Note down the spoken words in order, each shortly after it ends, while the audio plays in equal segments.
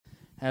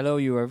Hello,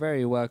 you are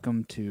very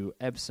welcome to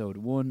episode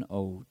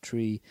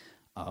 103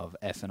 of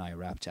F&I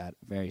Rap Chat.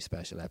 Very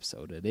special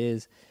episode it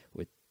is,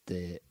 with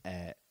the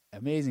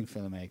amazing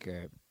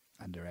filmmaker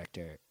and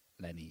director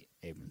Lenny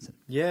Abrahamson.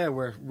 Yeah,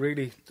 we're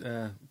really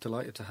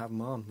delighted to have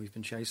him on. We've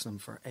been chasing him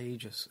for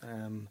ages.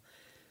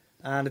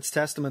 And it's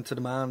testament to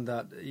the man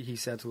that he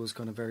said to us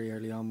kind of very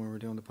early on when we were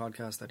doing the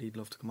podcast that he'd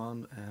love to come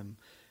on.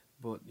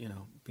 But, you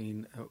know,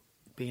 being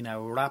a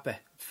rapper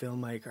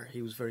filmmaker,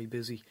 he was very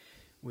busy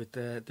with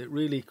the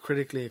really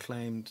critically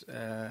acclaimed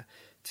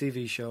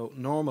TV show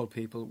Normal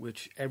People,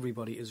 which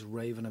everybody is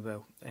raving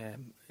about.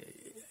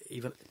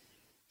 Even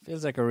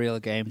feels like a real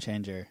game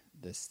changer.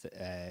 This,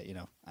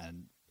 and I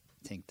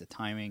think the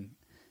timing,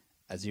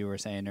 as you were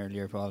saying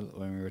earlier, Paul,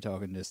 when we were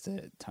talking, just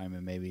the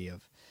timing maybe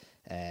of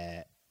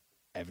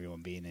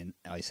everyone being in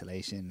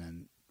isolation,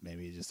 and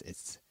maybe just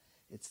it's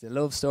the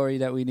love story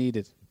that we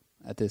needed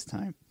at this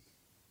time.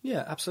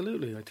 Yeah,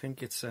 absolutely. I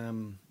think it's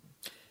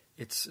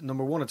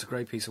number one, it's a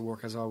great piece of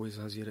work, as always,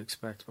 as you'd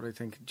expect. But I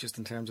think just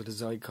in terms of the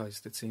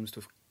zeitgeist, it seems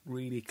to have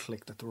really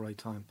clicked at the right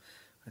time.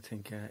 I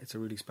think it's a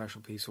really special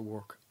piece of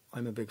work.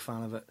 I'm a big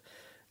fan of it,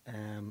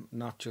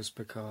 not just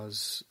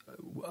because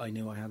I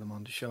knew I had him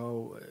on the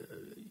show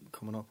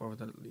coming up over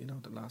the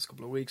last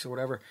couple of weeks or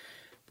whatever,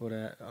 but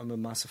I'm a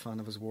massive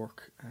fan of his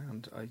work,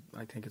 and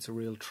I think it's a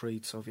real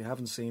treat. So if you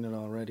haven't seen it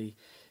already,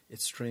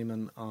 it's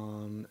streaming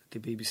on the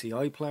BBC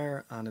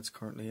iPlayer, and it's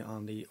currently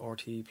on the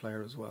RTE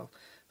player as well.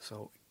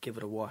 So give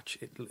it a watch.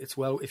 It's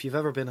well, if you've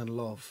ever been in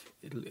love,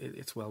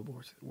 it's well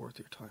worth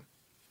your time.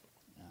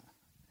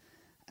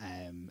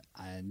 And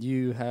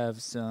you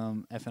have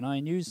some F&I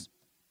news?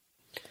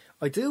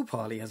 I do,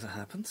 Paulie, as it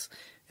happens.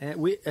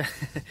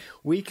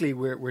 Weekly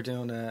we're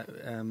doing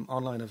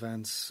online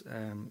events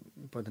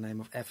by the name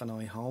of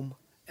F&I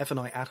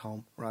at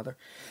Home, rather,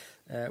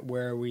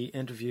 where we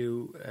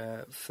interview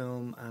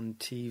film and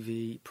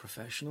TV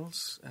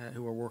professionals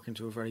who are working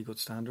to a very good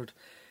standard,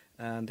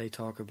 and they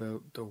talk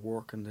about their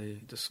work and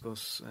they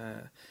discuss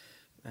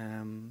I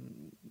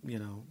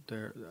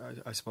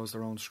suppose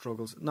their own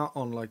struggles, not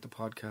unlike the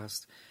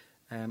podcast.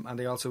 And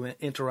they also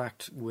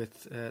interact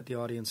with the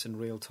audience in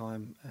real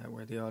time,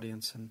 where the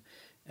audience and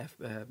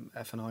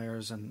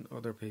F&Iers and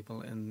other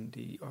people in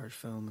the Irish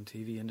film and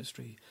TV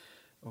industry,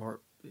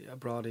 or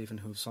abroad even,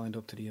 who've signed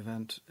up to the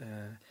event.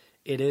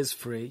 It is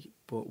free,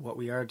 but what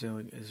we are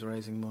doing is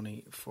raising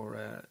money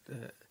for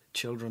the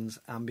children's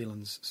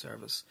ambulance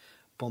service,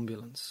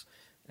 Bumbulance.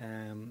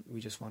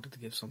 We just wanted to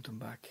give something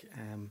back.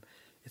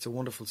 It's a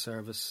wonderful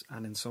service,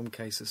 and in some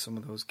cases, some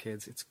of those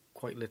kids, it's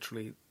quite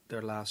literally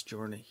their last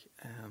journey.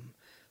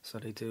 So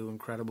they do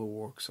incredible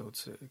work. So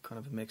it's a kind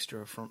of a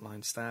mixture of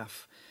frontline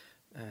staff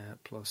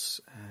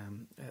plus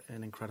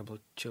an incredible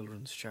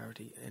children's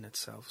charity in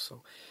itself.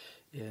 So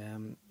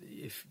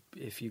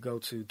if you go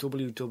to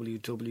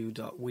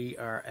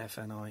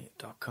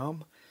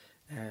www.wearefni.com,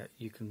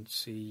 you can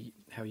see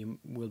how you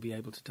will be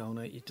able to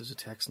donate. There's a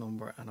text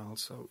number, and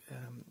also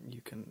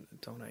you can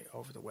donate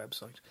over the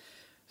website.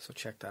 So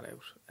check that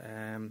out.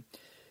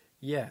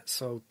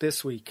 So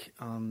this week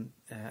on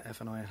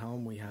F&I at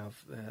Home, we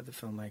have the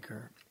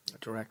filmmaker,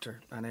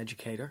 director and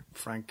educator,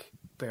 Frank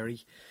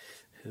Berry,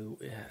 who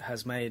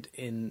has made,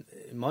 in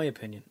my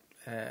opinion,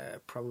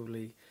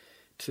 probably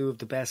two of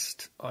the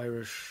best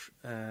Irish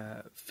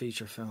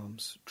feature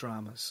films,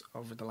 dramas,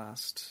 over the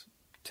last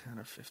 10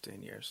 or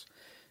 15 years.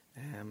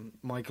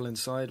 Michael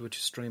Inside, which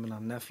is streaming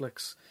on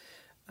Netflix,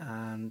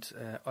 and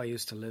I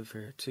Used to Live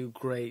Here, two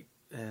great,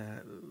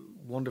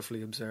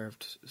 wonderfully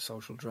observed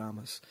social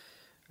dramas,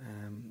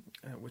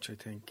 which I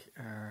think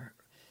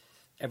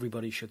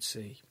everybody should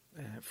see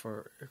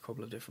for a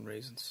couple of different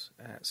reasons.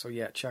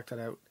 Check that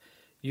out.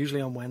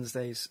 Usually on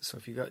Wednesdays. So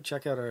if you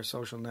check out our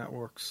social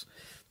networks,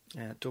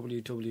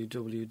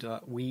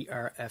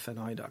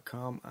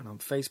 www.wearefni.com, and on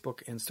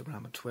Facebook,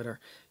 Instagram, and Twitter,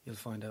 you'll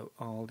find out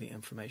all the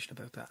information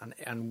about that.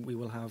 And we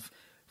will have,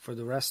 for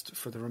the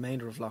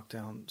remainder of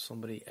lockdown,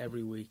 somebody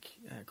every week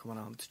coming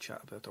on to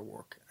chat about their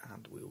work,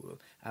 and we will,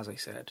 as I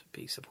said,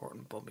 be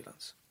supporting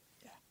Bumbulance.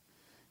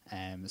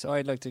 So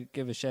I'd like to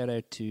give a shout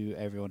out to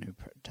everyone who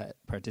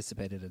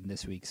participated in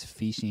this week's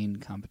fishing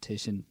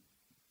competition.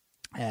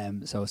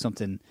 So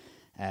something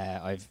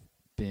I've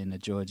been a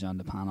judge on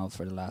the panel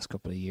for the last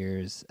couple of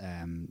years.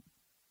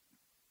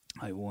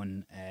 I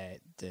won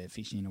the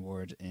fishing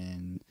award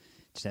in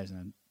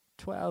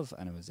 2012,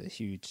 and it was a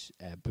huge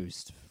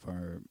boost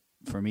for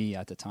me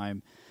at the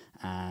time,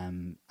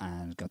 and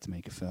got to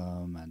make a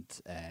film,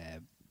 and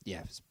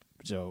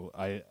so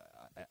I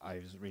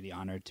was really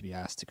honoured to be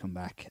asked to come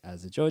back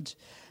as a judge.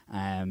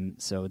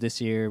 So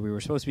this year we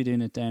were supposed to be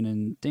doing it down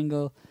in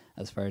Dingle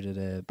as part of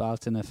the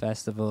Baltina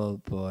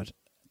Festival, but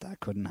that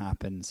couldn't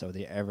happen. So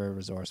the ever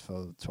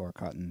resourceful Tor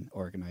Cotton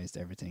organised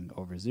everything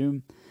over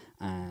Zoom,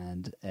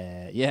 and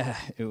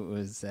it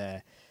was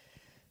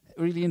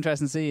really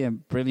interesting to see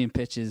brilliant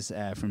pitches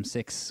from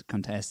 6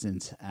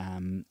 contestants,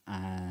 and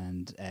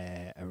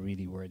a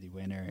really worthy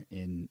winner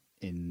in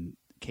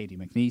Katie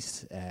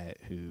McNeese,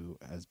 who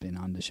has been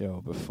on the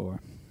show before.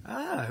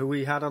 Who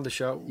we had on the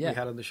show. Yeah. We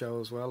had on the show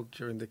as well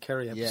during the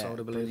Kerry episode,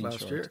 I believe,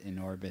 last year. In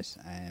Orbit.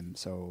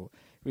 So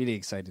really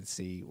excited to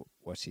see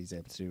what she's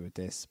able to do with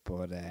this.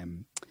 But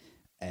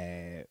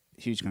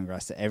huge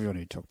congrats to everyone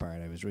who took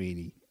part. I was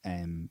really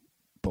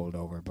bowled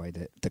over by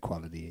the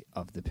quality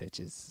of the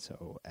pitches.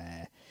 So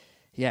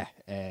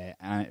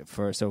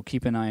so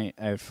keep an eye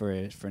out for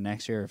it for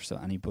next year. So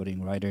any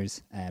budding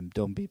riders,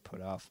 don't be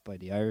put off by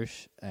the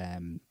Irish.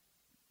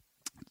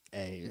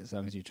 As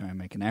long as you try and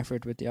make an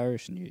effort with the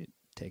Irish and you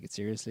take it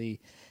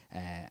seriously,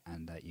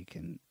 and that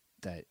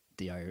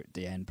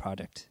the end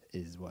product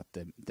is what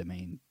the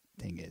main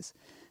thing is.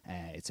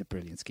 It's a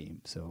brilliant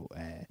scheme, so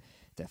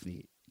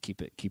definitely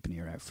keep an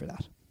ear out for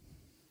that.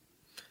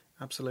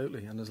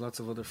 Absolutely, and there's lots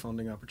of other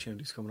funding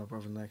opportunities coming up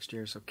over the next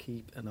year, so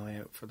keep an eye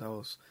out for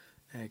those.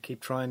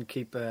 Keep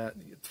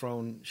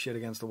throwing shit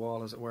against the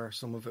wall, as it were.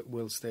 Some of it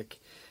will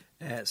stick.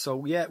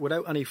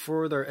 Without any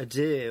further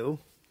ado,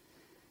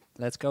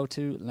 let's go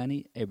to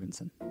Lenny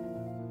Abrahamson.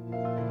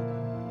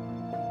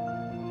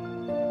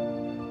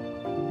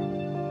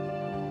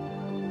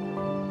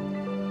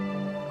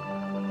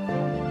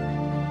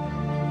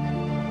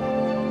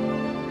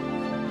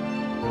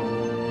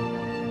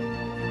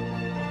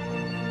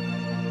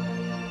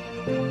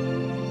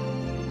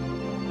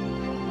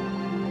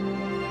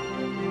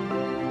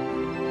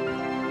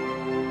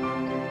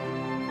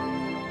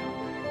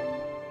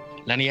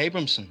 Lenny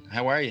Abrahamson,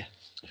 how are you?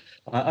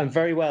 I'm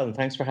very well, and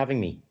thanks for having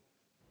me.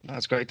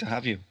 It's great to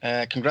have you.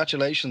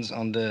 Congratulations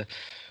on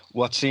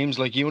what seems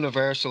like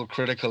universal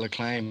critical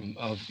acclaim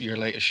of your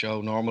latest show,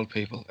 Normal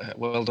People.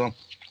 Well done.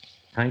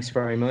 Thanks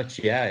very much.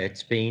 Yeah,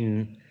 it's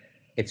been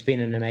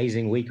an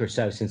amazing week or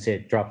so since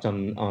it dropped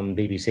on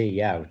BBC.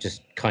 Yeah,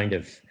 just kind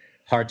of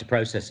hard to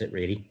process it,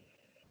 really.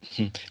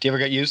 Do you ever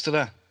get used to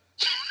that?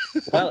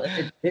 Well,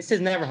 this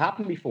has never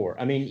happened before.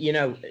 I mean,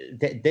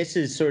 this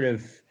is sort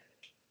of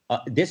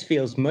this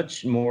feels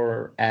much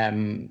more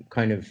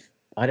kind of,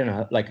 I don't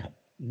know, like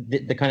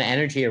the kind of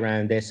energy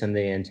around this and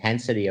the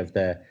intensity of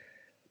the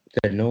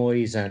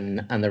noise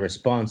and the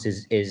response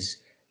is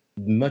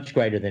much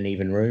greater than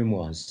even Room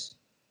was.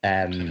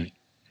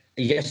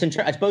 Yes,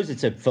 I suppose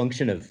it's a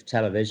function of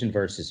television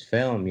versus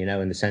film,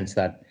 in the sense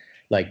that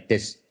like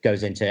this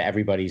goes into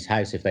everybody's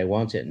house if they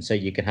want it, and so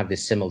you can have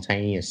this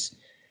simultaneous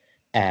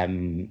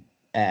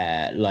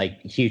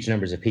like huge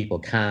numbers of people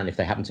can, if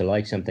they happen to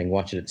like something,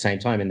 watch it at the same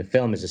time. And the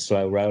film is a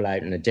slow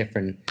rollout and a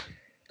different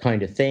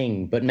kind of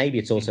thing. But maybe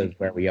it's also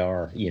where we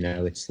are,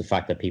 it's the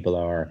fact that people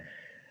are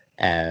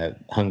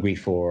hungry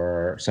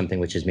for something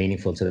which is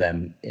meaningful to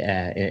them.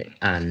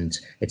 And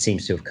it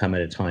seems to have come at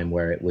a time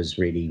where it was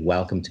really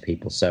welcome to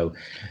people. So,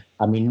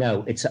 I mean,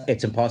 no, it's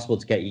impossible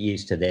to get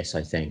used to this,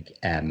 I think.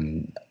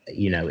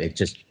 It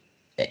just,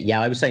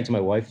 I was saying to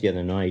my wife the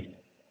other night,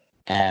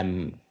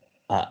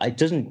 it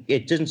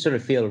doesn't sort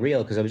of feel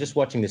real, because I was just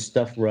watching this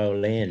stuff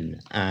roll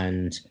in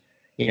and,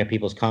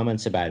 people's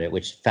comments about it,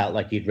 which felt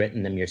like you'd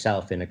written them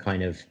yourself in a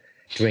kind of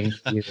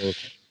drink-fueled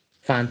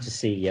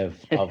fantasy of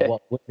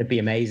what wouldn't it be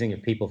amazing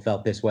if people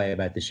felt this way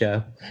about the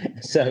show.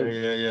 So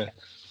yeah.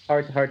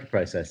 Hard to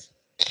process.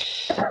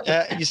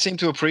 You seem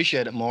to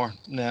appreciate it more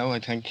now, I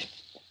think.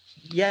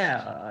 Yeah,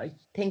 I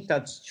think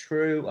that's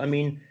true. I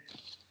mean,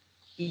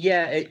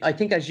 I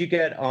think as you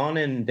get on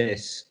in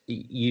this,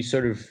 you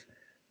sort of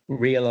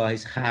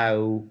realize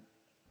how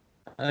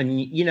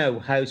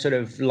sort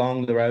of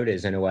long the road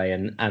is in a way,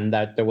 and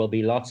that there will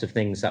be lots of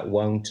things that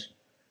won't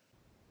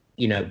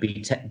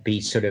be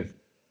sort of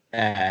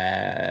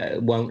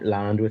won't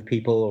land with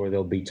people, or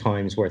there'll be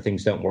times where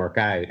things don't work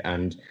out.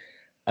 And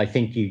I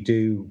think you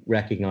do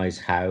recognize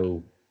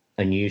how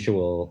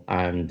unusual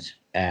and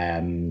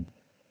kind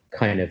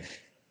of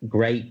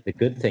great the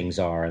good things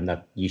are, and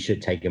that you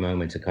should take a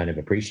moment to kind of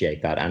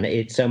appreciate that.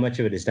 And so much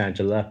of it is down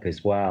to luck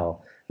as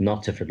well,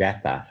 not to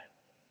forget that.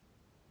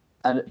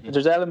 And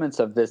there's elements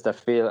of this that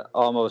feel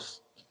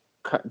almost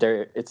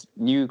it's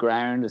new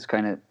ground. It's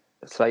kind of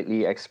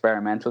slightly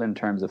experimental in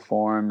terms of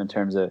form, in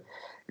terms of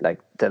like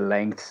the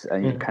lengths,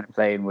 and you're kind of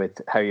playing with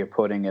how you're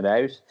putting it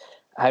out.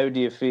 How do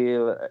you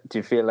feel? Do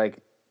you feel like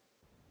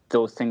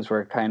those things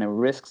were kind of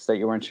risks that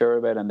you weren't sure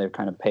about, and they've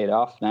kind of paid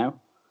off now?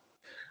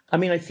 I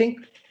mean, I think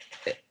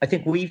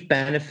we've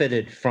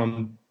benefited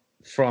from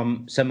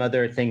some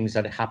other things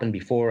that happened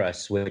before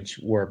us, which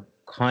were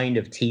kind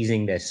of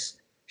teasing this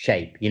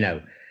shape.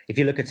 If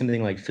you look at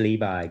something like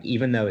Fleabag,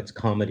 even though it's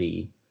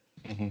comedy,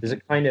 there's a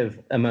kind of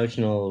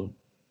emotional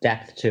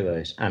depth to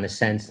it, and a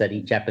sense that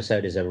each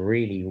episode is a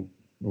really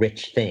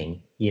rich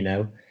thing,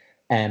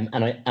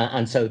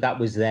 and so that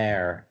was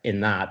there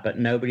in that. But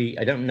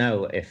I don't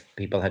know if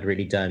people had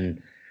really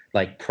done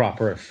like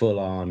proper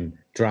full-on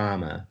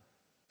drama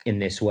in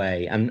this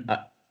way. And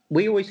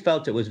we always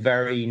felt it was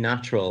very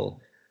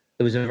natural.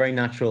 It was a very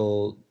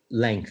natural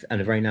length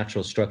and a very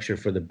natural structure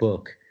for the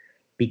book,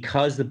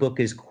 because the book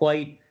is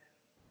quite,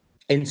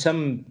 in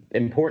some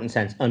important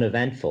sense,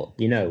 uneventful.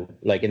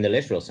 Like in the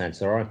literal sense,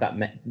 there aren't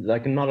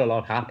not a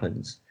lot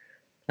happens,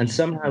 and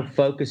somehow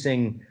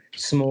focusing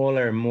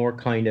smaller, more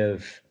kind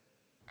of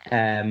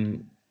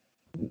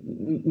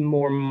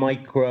more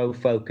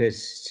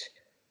micro-focused,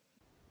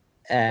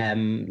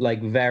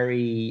 like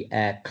very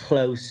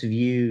close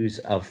views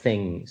of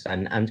things,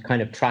 and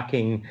kind of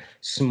tracking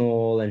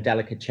small and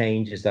delicate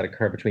changes that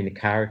occur between the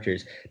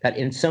characters, that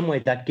in some way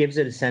that gives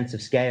it a sense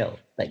of scale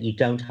that you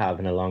don't have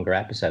in a longer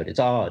episode. It's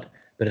odd,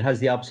 but it has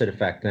the opposite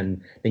effect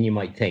than you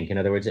might think. In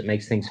other words, it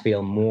makes things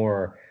feel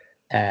more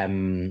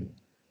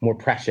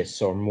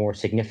precious or more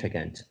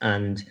significant.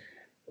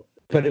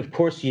 But of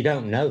course, you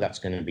don't know that's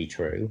going to be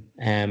true.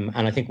 And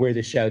I think we're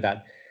the show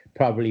that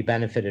probably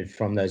benefited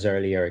from those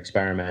earlier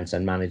experiments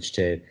and managed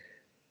to,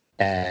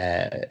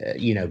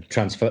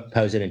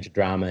 transpose it into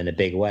drama in a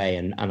big way.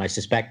 And I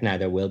suspect now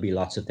there will be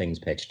lots of things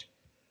pitched,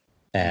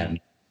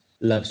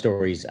 love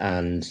stories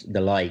and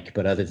the like,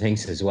 but other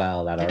things as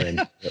well that are in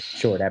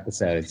short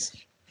episodes.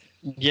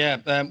 Yeah.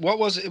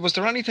 Was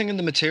there anything in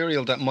the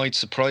material that might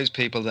surprise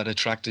people that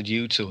attracted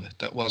you to it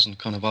that wasn't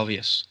kind of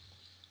obvious?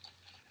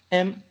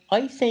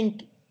 I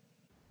think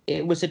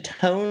it was a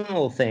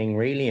tonal thing,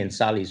 really, in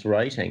Sally's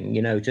writing.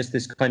 Just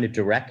this kind of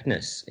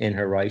directness in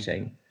her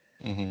writing,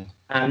 and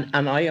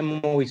I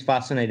am always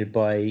fascinated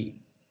by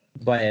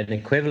an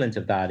equivalent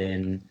of that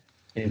in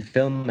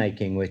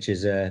filmmaking, which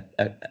is a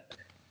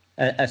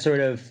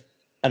sort of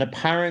an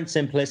apparent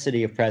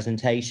simplicity of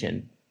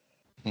presentation,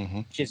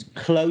 which is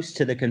close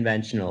to the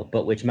conventional,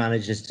 but which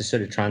manages to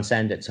sort of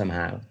transcend it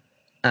somehow.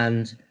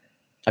 And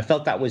I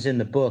felt that was in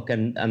the book,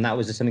 and that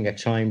was something that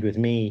chimed with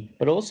me.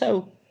 But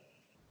also,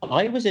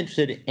 I was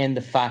interested in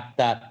the fact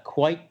that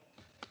quite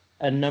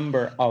a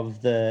number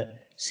of the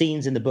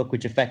scenes in the book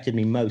which affected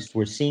me most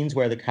were scenes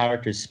where the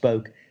characters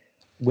spoke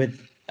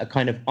with a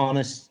kind of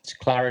honest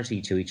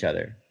clarity to each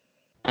other.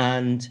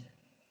 And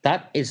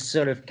that is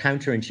sort of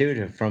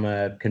counterintuitive from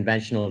a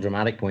conventional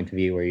dramatic point of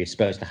view, where you're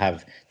supposed to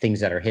have things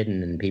that are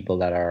hidden and people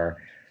that are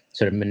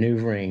sort of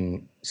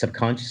maneuvering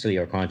subconsciously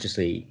or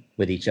consciously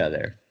with each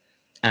other.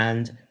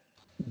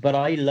 But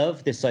I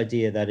love this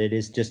idea that it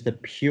is just the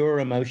pure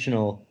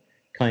emotional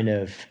kind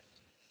of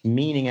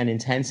meaning and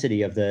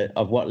intensity of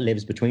what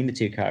lives between the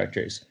two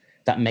characters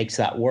that makes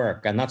that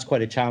work. And that's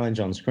quite a challenge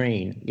on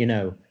screen,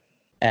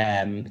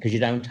 because you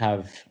don't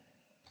have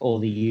all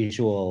the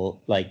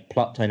usual like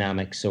plot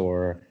dynamics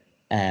or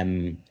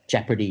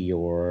jeopardy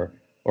or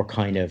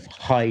kind of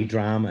high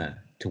drama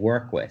to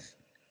work with.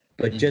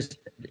 But just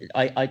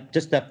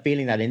that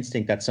feeling, that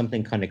instinct that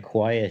something kind of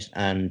quiet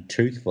and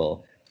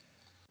truthful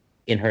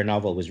in her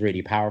novel was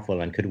really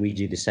powerful. And could we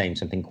do the same,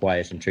 something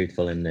quiet and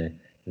truthful in the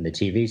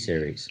TV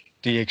series?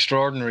 The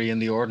extraordinary in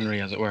the ordinary,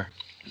 as it were.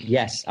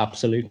 Yes,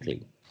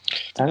 absolutely.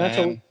 And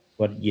that's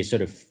what you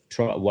sort of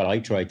what I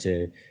try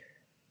to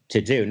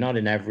do, not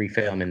in every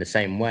film in the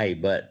same way,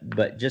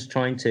 but just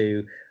trying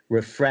to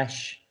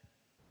refresh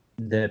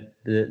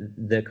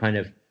the kind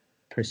of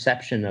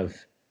perception of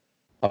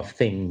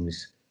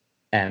things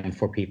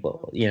for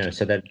people,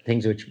 so that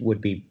things which would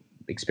be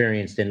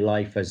experienced in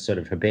life as sort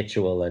of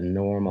habitual and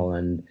normal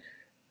and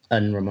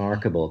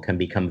unremarkable can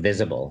become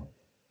visible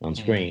on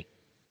screen.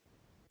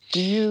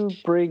 Do you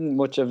bring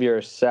much of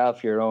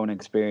yourself, your own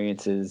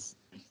experiences,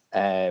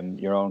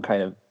 your own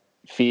kind of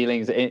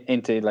feelings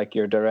into like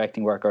your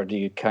directing work, or do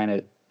you kind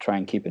of try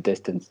and keep a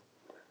distance?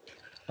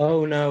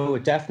 Oh no,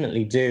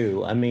 definitely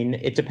do. I mean,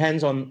 it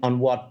depends on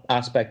what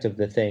aspect of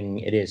the thing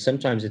it is.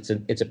 Sometimes it's a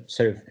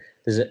sort of,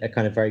 there's a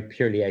kind of very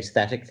purely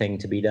aesthetic thing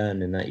to be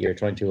done, in that you're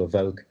trying to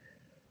evoke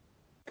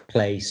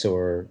place,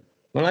 or,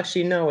 well,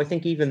 actually no, I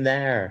think even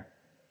there,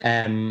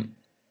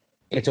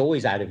 it's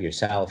always out of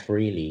yourself,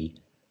 really.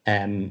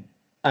 And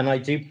I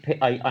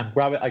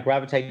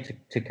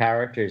gravitate to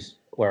characters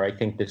where I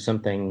think there's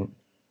something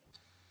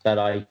that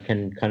I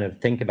can kind of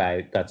think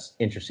about that's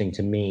interesting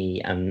to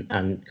me and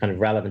kind of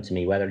relevant to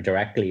me, whether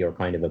directly or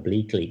kind of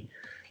obliquely.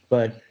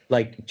 But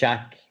like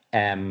Jack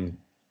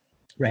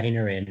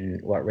Rayner in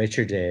What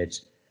Richard Did,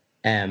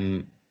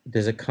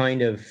 there's a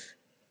kind of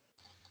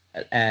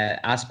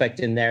aspect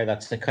in there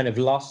that's a kind of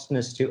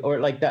lostness to, or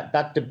like that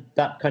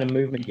kind of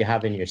movement you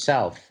have in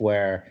yourself,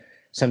 where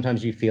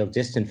sometimes you feel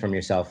distant from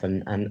yourself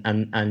and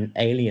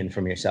alien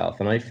from yourself.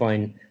 And I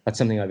find that's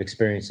something I've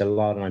experienced a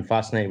lot, and I'm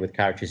fascinated with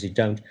characters who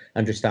don't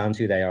understand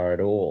who they are at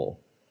all,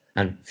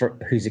 and for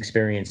whose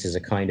experience is a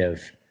kind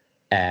of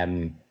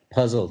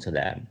puzzle to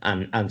them.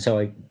 And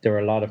so there are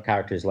a lot of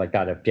characters like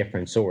that of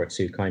different sorts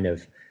who kind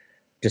of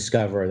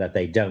discover that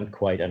they don't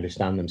quite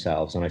understand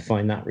themselves. And I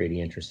find that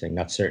really interesting.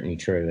 That's certainly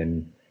true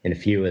in a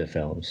few of the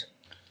films.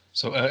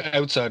 So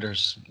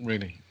outsiders,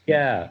 really.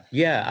 Yeah,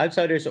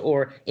 outsiders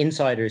or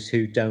insiders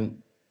who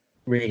don't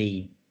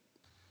really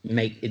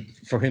make it,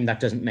 for whom that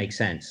doesn't make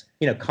sense.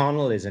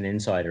 Connell is an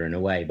insider in a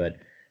way, but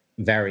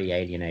very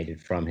alienated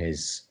from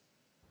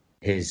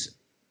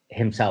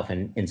himself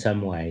in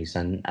some ways,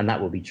 and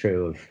that will be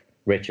true of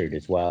Richard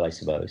as well, I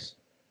suppose.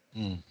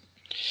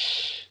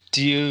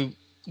 Do you,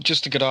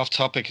 just to get off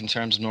topic in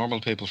terms of normal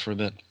people for a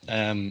bit,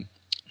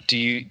 do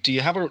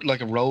you have a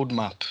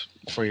roadmap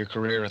for your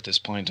career at this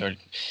point, or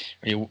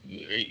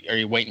are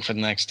you waiting for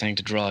the next thing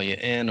to draw you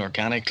in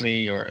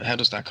organically, or how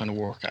does that kind of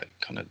work at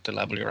kind of the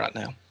level you're at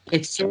now?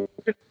 It's sort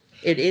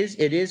it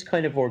is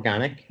kind of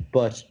organic,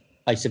 but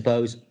I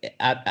suppose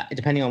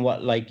depending on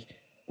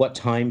what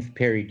time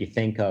period you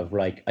think of,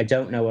 like I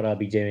don't know what I'll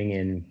be doing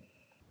in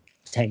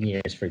 10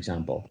 years, for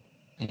example,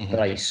 but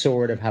I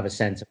sort of have a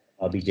sense of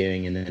what I'll be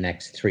doing in the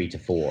next 3 to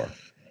 4.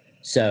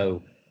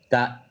 So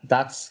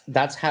that's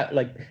how,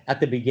 like, at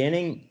the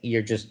beginning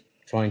you're just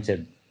trying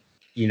to,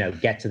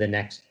 get to the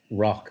next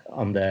rock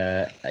on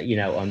the,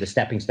 on the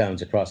stepping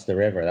stones across the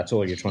river. That's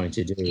all you're trying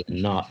to do,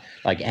 and not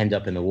like end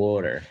up in the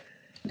water.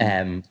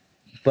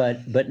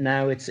 But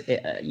now it's,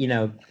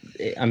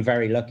 I'm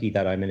very lucky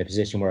that I'm in a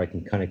position where I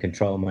can kind of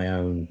control my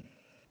own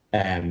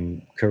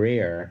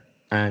career.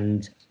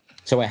 And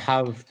so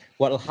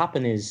what'll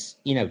happen is,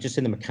 just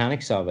in the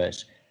mechanics of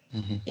it,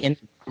 in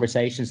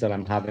conversations that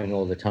I'm having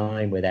all the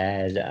time with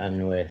Ed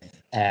and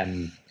with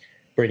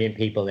brilliant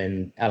people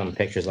in Element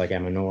Pictures like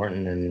Emma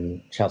Norton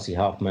and Chelsea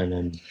Hoffman,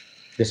 and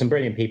there's some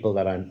brilliant people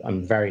that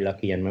I'm very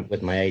lucky, and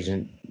with my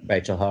agent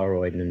Rachel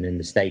Holroyd, and in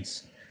the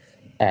States,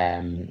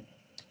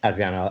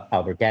 Adriana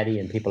Alberghetti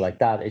and people like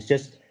that. It's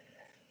just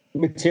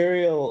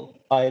material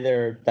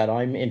either that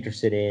I'm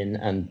interested in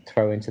and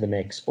throw into the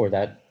mix, or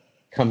that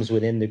comes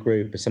within the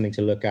group as something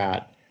to look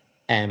at,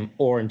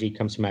 or indeed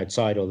comes from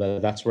outside, although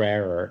that's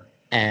rarer.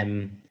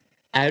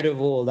 Out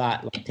of all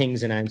that, like,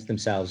 things announce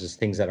themselves as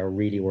things that are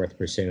really worth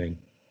pursuing.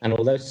 And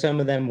although some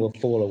of them will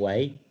fall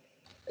away,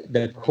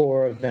 the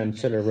core of them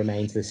sort of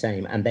remains the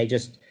same. And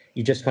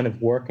you're just kind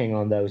of working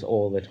on those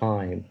all the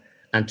time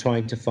and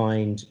trying to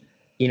find,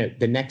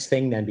 the next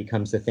thing then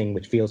becomes the thing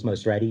which feels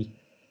most ready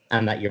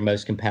and that you're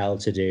most compelled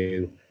to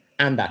do,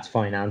 and that's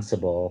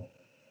financeable.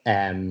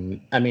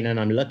 And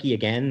I'm lucky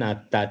again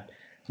that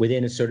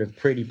within a sort of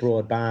pretty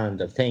broad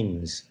band of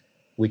things,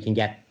 we can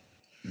get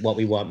what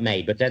we want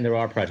made. But then there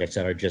are projects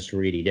that are just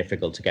really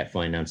difficult to get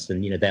financed,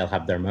 and they'll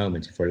have their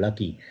moment if we're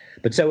lucky.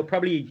 But so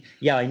probably,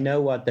 I know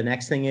what the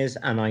next thing is,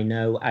 and I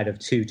know out of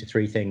 2 to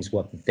 3 things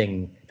what the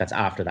thing that's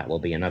after that will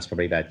be, and that's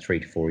probably about 3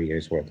 to 4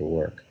 years worth of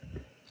work.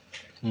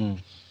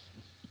 And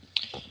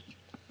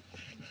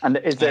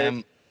is there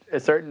a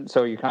certain,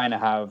 so you kind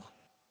of have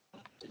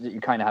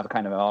kind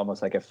of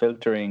almost like a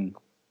filtering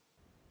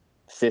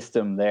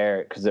system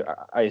there, because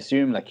I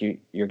assume like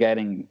you're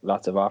getting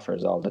lots of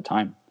offers all the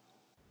time.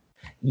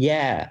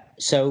 Yeah.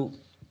 So,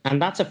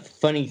 and that's a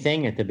funny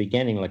thing at the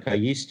beginning. Like, I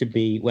used to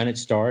be, when it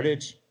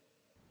started,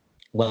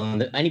 well,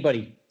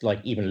 anybody like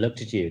even looked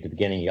at you at the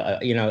beginning,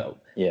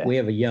 we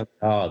have a young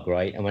dog,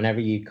 right? And whenever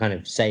you kind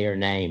of say her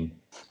name,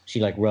 she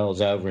like rolls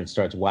over and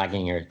starts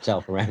wagging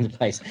herself around the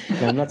place.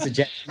 Now, I'm not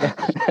suggesting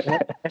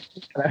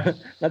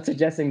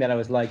that I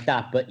was like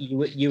that, but you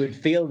would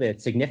feel the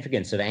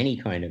significance of any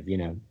kind of,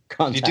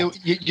 contact.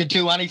 You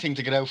do anything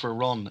to get out for a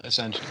run,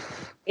 essentially.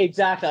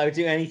 Exactly. I would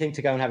do anything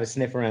to go and have a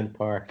sniff around the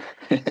park.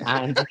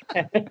 And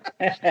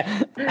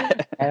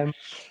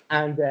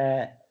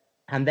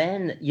and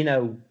then,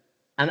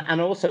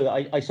 and also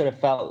I sort of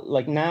felt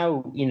like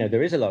now,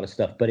 there is a lot of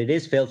stuff, but it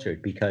is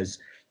filtered because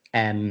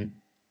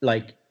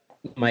like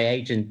my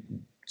agent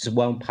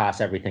won't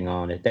pass everything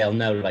on. They'll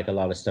know like a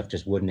lot of stuff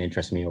just wouldn't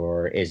interest me,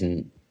 or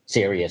isn't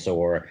serious,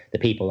 or the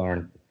people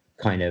aren't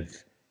kind of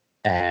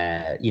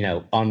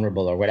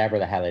honorable, or whatever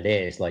the hell it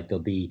is. Like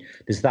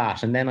there's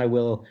that, and then I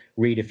will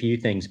read a few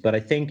things. But I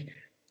think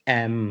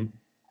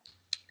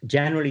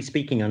generally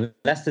speaking,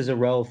 unless there's a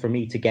role for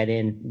me to get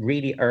in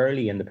really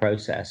early in the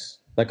process,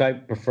 like I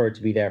prefer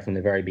to be there from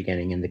the very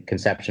beginning in the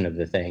conception of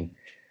the thing.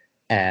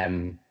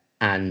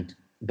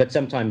 But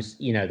sometimes,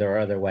 there are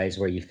other ways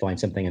where you find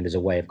something and there's a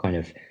way of kind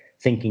of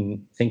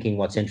thinking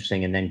what's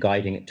interesting and then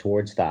guiding it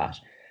towards that.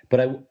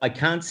 But I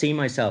can't see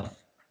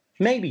myself,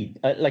 maybe,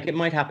 like it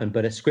might happen,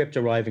 but a script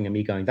arriving and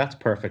me going, that's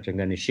perfect, I'm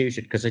going to shoot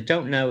it, because I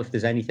don't know if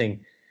there's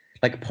anything,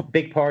 like a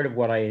big part of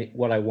what I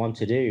want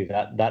to do,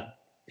 that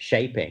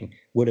shaping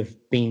would have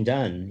been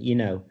done,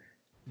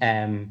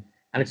 and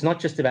it's not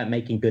just about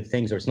making good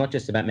things, or it's not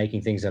just about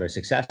making things that are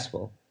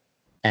successful.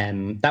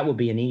 That would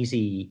be an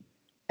easy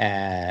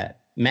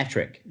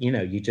metric.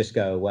 You just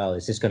go, well,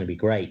 is this going to be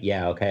great?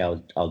 Yeah, okay,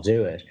 I'll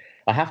do it.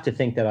 I have to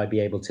think that I'd be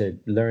able to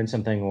learn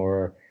something,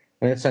 or,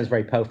 I mean, that sounds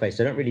very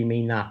po-faced, I don't really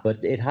mean that,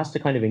 but it has to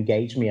kind of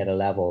engage me at a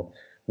level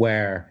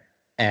where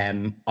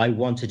I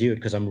want to do it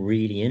because I'm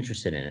really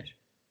interested in it.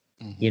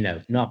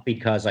 Not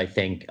because I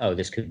think, oh,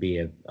 this could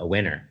be a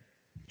winner.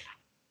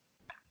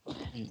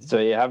 So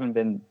you haven't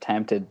been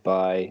tempted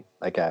by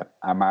like a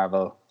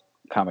Marvel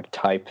comic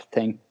type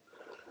thing?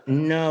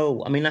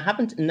 No, I mean,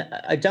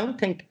 I don't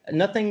think,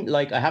 nothing,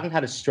 like, I haven't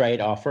had a straight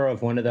offer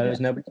of one of those.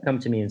 Yeah. Nobody's come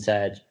to me and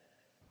said,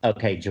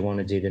 okay, do you want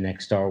to do the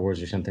next Star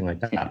Wars or something like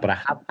that? But I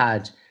have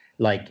had,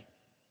 like,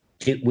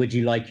 would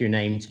you like your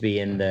name to be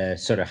in the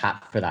sort of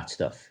hat for that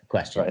stuff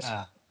questions?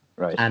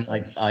 Right. And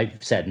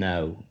I've said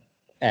no,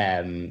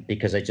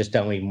 because I just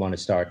don't even want to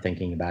start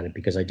thinking about it,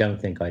 because I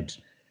don't think I'd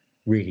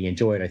really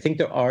enjoy it. I think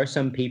there are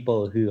some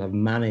people who have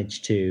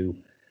managed to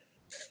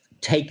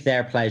take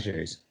their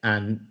pleasures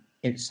and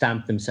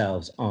stamp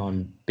themselves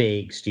on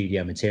big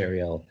studio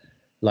material,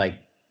 like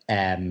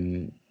I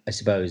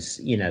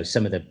suppose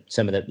some of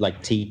the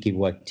like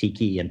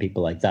Tiki and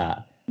people like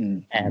that.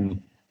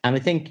 And I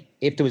think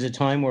if there was a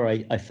time where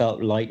I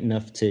felt light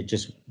enough to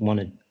just want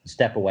to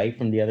step away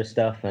from the other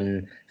stuff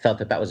and felt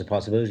that was a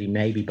possibility,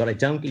 maybe, but I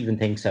don't even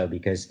think so,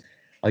 because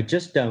I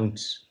just don't,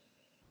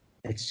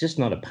 it's just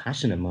not a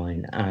passion of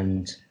mine.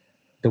 And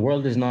the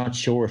world is not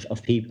short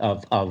of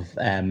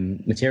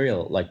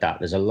material like that.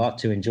 There's a lot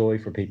to enjoy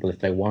for people if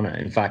they want it.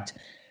 In fact,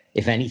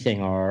 if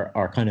anything,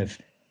 our kind of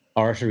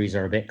arteries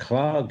are a bit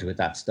clogged with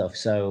that stuff.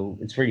 So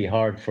it's really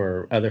hard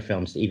for other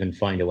films to even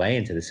find a way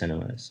into the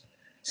cinemas.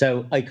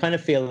 So I kind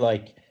of feel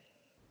like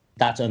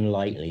that's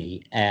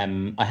unlikely.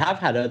 I have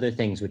had other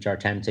things which are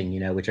tempting,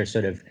 which are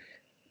sort of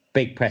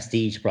big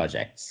prestige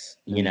projects.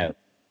 They're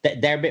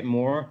a bit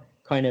more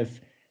kind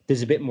of,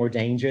 there's a bit more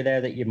danger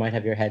there that you might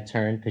have your head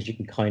turned, because you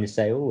can kind of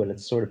say, oh, well,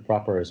 it's sort of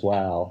proper as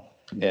well.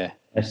 Yeah.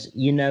 But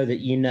that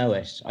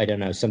it. I don't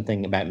know,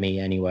 something about me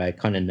anyway. I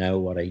kind of know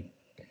what I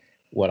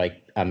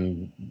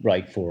am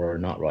right for or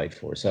not right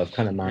for. So I've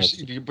kind of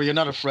managed. But you're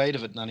not afraid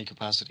of it in any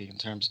capacity in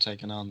terms of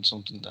taking on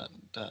something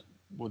that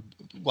would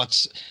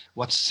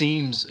what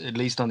seems, at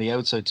least on the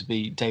outside, to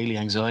be daily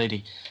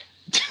anxiety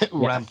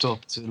ramped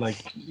up to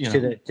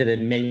to the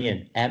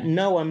million.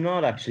 No, I'm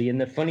not actually. In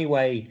the funny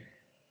way,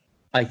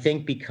 I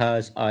think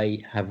because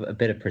I have a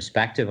bit of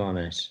perspective on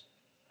it,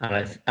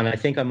 and I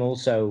think I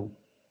also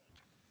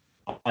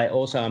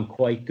am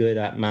quite good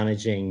at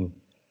managing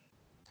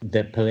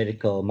the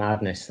political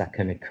madness that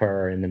can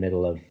occur in the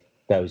middle of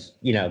those,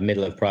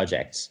 middle of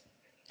projects.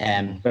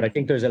 But I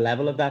think there's a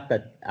level of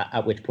that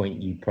at which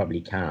point you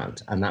probably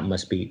can't, and that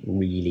must be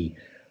really,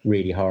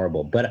 really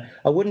horrible. But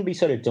I wouldn't be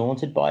sort of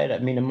daunted by it. I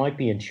mean, I might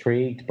be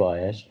intrigued by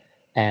it,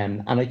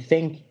 and I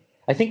think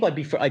what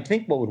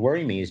would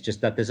worry me is just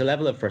that there's a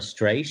level of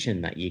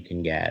frustration that you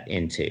can get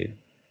into,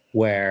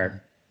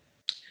 where,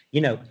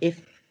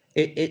 if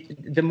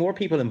the more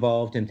people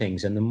involved in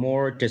things and the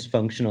more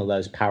dysfunctional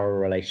those power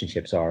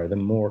relationships are, the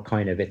more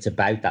kind of it's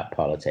about that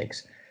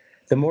politics,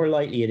 the more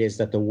likely it is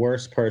that the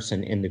worst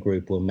person in the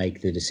group will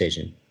make the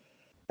decision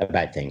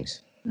about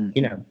things.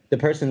 The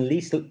person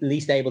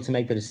least able to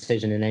make the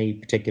decision in any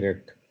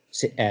particular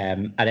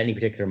at any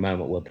particular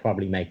moment will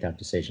probably make that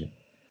decision.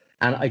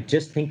 And I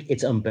just think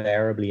it's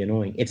unbearably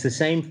annoying. It's the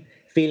same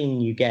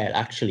feeling you get,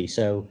 actually.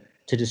 So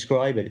to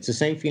describe it, it's the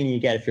same feeling you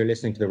get if you're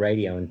listening to the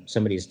radio and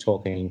somebody is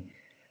talking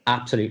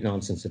absolute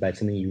nonsense about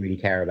something you really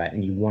care about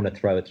and you want to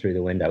throw it through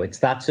the window. It's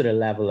that sort of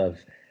level of...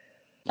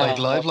 Like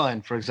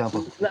Liveline, for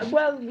example.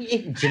 Well, do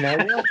you know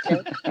what?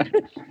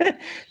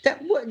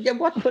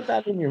 What put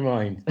that in your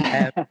mind?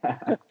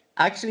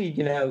 Actually,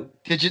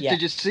 Did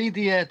you see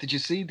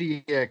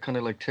the kind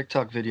of like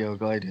TikTok video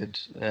guy did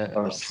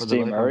for Steve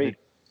the Murray?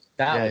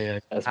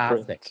 That's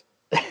fantastic.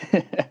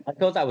 I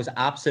thought that was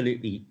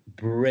absolutely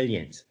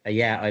brilliant.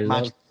 I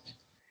love.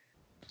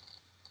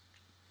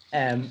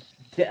 I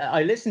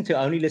only listened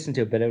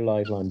to a bit of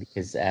Liveline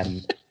because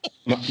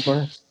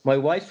my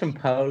wife's from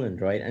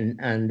Poland, right?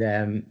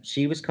 And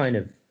she was kind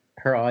of,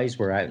 her eyes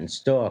were out in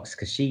stalks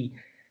because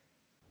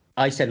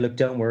I said, look,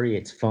 don't worry,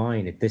 it's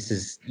fine.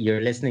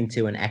 You're listening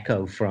to an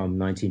echo from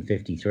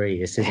 1953.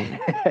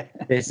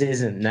 This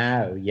isn't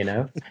now,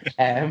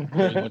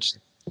 Very much.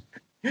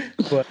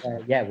 But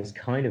it was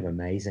kind of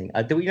amazing.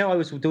 There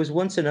was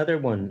once another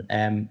one,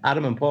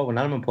 Adam and Paul. When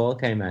Adam and Paul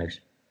came out,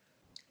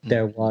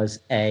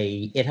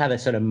 it had a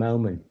sort of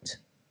moment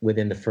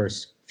within the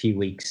first few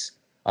weeks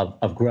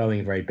of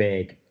growing very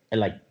big,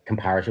 like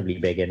comparatively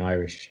big in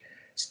Irish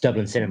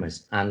Dublin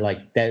cinemas, and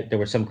like there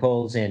were some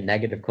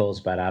negative calls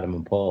about Adam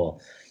and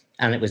Paul,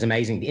 and it was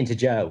amazing. Into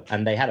Joe,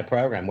 and they had a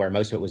program where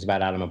most of it was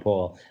about Adam and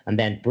Paul, and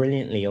then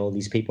brilliantly all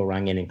these people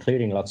rang in,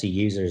 including lots of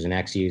users and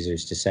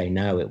ex-users, to say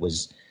no, it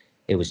was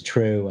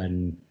true,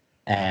 and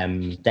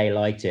they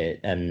liked it,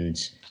 and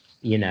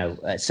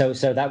so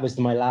that was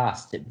my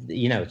last.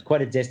 It's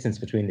quite a distance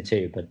between the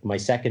two, but my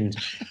second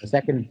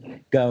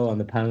go on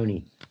the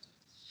pony.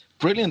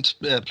 Brilliant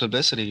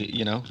publicity,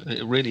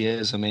 it really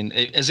is. I mean,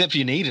 as if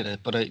you needed it,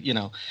 but if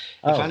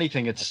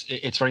anything,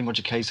 it's very much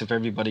a case of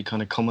everybody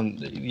kind of coming,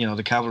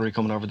 the cavalry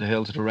coming over the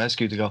hill to the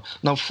rescue to go,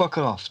 no, fuck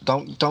off,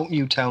 don't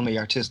you tell me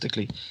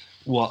artistically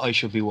what I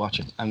should be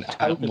watching and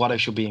what I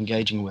should be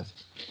engaging with.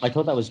 I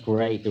thought that was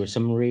great. There were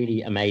some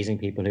really amazing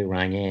people who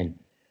rang in.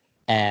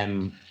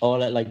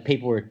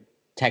 People were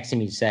texting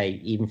me to say,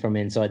 even from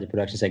inside the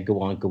production, say,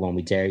 go on,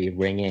 we dare you,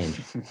 ring in.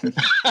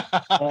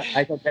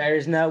 I thought, there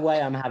is no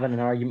way I'm having an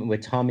argument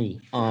with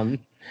Tommy on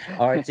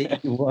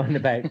RTE1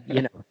 about,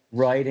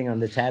 riding on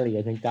the telly.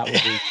 I think that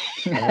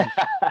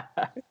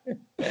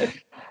would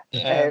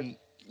be...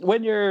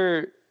 when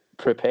you're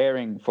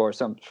preparing for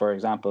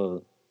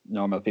example,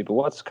 normal people,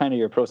 what's kind of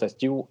your process?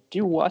 Do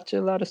you watch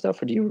a lot of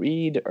stuff, or do you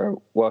read,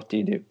 or what do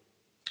you do?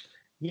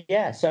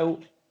 Yeah, so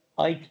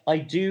I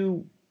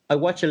do. I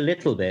watch a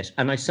little bit,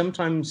 and I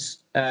sometimes,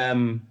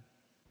 I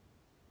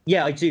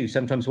do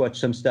sometimes watch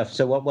some stuff.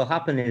 So what will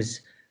happen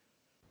is,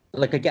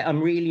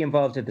 I'm really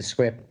involved at the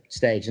script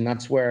stage, and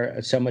that's where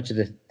so much of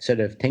the sort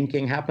of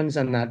thinking happens,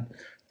 and that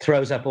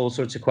throws up all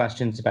sorts of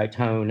questions about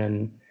tone,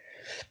 and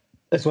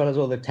as well as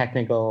all the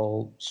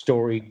technical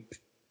story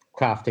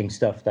crafting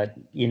stuff that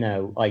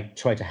I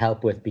try to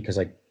help with, because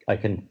I I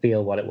can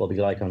feel what it will be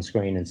like on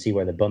screen and see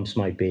where the bumps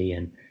might be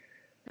and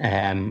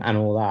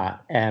all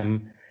that.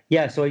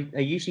 So I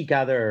usually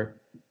gather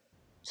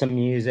some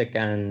music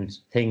and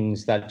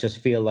things that just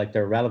feel like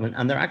they're relevant,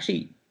 and they're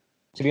actually,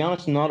 to be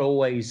honest, not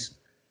always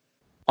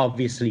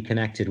obviously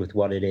connected with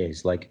what it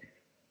is. Like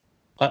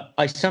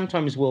I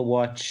sometimes will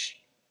watch,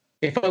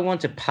 if I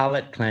want a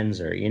palate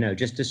cleanser,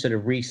 just to sort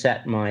of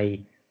reset my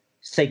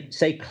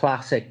say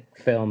classic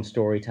film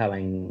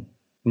storytelling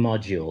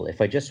module.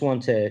 If I just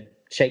want to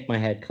shake my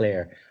head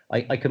clear,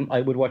 I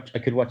could watch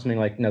something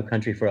like No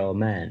Country for Old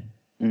Men,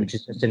 which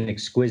is just an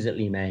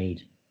exquisitely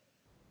made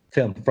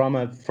film from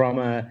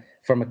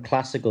a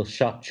classical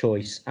shot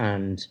choice,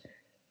 and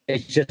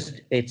it's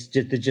just there's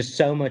just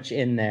so much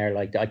in there.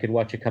 Like I could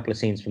watch a couple of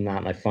scenes from that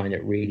and I find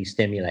it really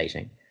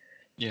stimulating.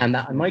 Yeah. And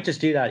that I might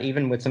just do that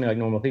even with something like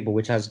Normal People,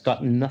 which has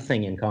got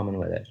nothing in common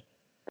with it.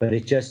 But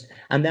it just,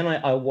 and then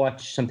I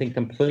watch something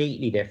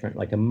completely different,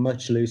 like a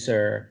much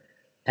looser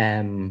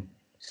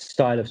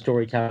style of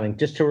storytelling,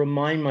 just to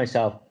remind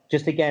myself.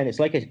 Just again, it's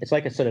like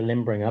a sort of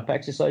limbering up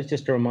exercise,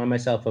 just to remind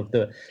myself of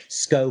the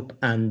scope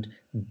and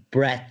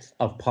breadth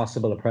of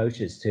possible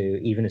approaches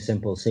to even a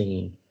simple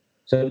scene.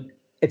 So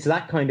it's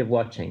that kind of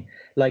watching.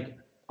 Like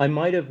I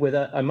might have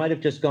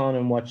just gone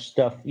and watched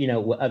stuff,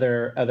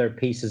 other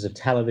pieces of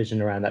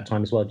television around that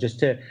time as well, just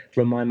to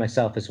remind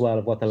myself as well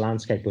of what the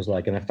landscape was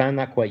like. And I found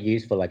that quite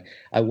useful. Like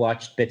I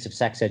watched bits of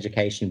Sex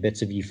Education,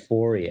 bits of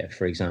Euphoria,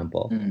 for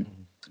example.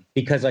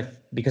 Because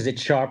it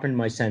sharpened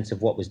my sense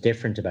of what was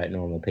different about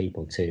Normal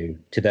People to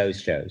those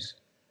shows.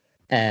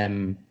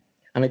 And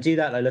I do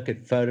that. I look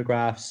at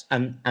photographs,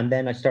 and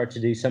then I start to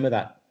do some of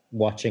that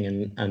watching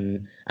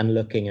and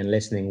looking and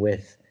listening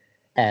with,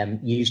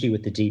 usually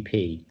with the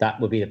DP. That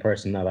would be the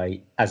person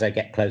that as I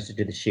get closer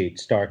to the shoot,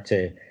 start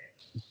to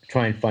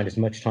try and find as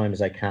much time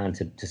as I can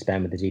to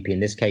spend with the DP. In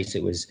this case,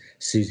 it was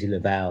Susie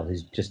Lavelle,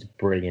 who's just a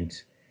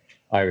brilliant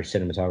Irish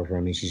cinematographer.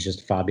 I mean, she's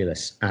just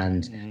fabulous.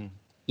 And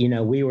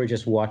we were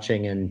just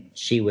watching, and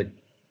she would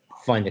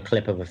find a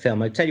clip of a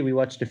film. I'll tell you, we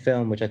watched a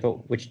film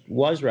which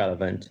was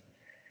relevant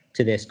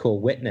to this,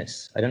 called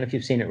Witness. I don't know if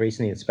you've seen it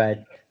recently. It's about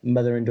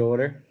mother and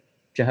daughter,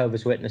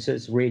 Jehovah's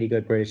Witnesses. Really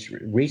good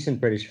recent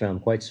British film,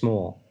 quite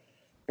small,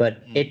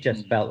 but it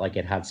just felt like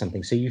it had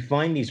something. So you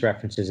find these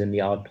references in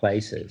the odd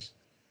places,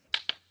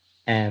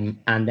 and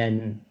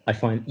then I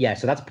find,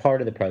 so that's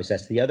part of the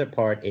process. The other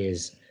part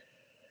is,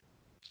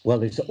 well,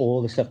 there's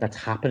all the stuff that's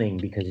happening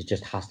because it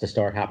just has to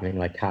start happening,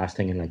 like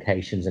casting and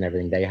locations and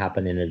everything. They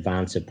happen in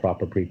advance of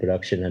proper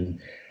pre-production.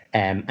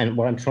 And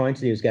what I'm trying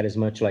to do is get as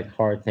much like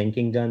hard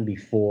thinking done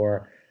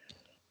before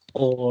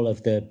all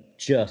of the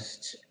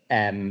just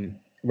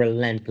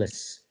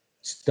relentless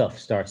stuff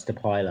starts to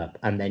pile up.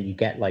 And then you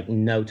get like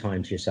no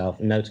time to yourself,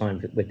 no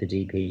time with the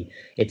DP.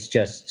 It's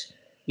just,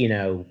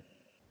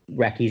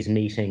 recce's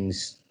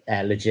meetings,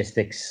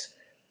 logistics,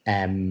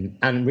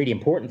 and really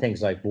important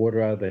things like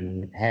wardrobe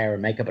and hair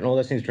and makeup and all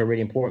those things are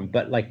really important.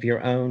 But like for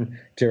your own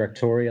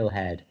directorial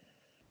head,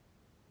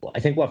 I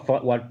think what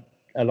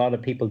a lot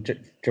of people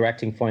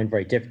directing find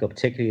very difficult,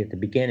 particularly at the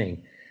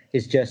beginning,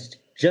 is just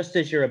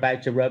as you're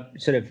about to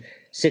sort of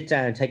sit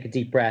down and take a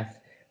deep breath,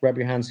 rub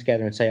your hands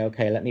together and say,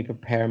 okay, let me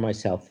prepare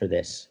myself for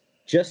this.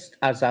 Just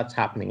as that's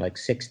happening, like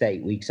 6 to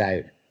 8 weeks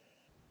out,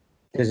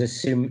 there's a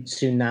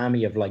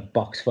tsunami of like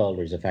box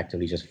folders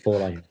effectively just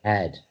fall on your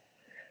head.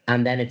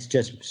 And then it's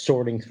just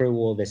sorting through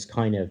all this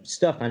kind of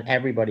stuff, and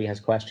everybody has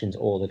questions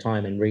all the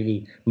time, and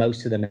really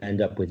most of them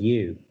end up with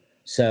you.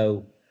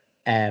 So,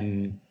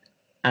 and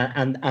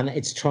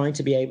it's trying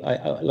to be able,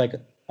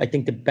 I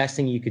think the best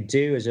thing you could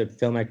do as a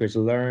filmmaker is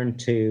learn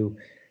to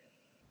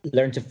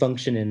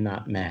function in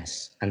that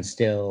mess and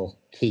still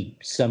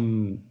keep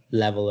some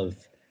level of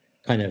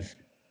kind of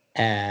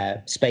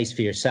space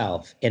for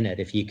yourself in it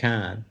if you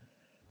can.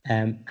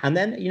 And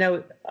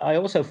then, I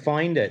also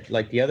find it,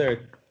 like the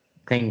other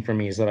thing for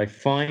me is that I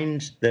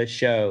find the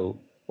show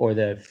or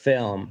the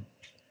film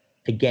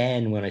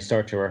again when I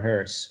start to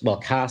rehearse. Well,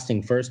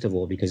 casting first of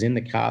all, because in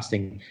the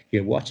casting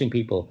you're watching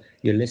people,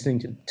 you're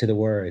listening to the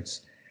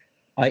words.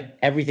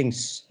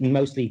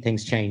 Mostly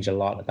things change a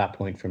lot at that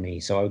point for me.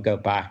 So I would go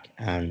back,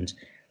 and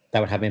that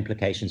would have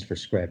implications for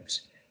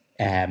scripts.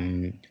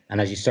 And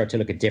as you start to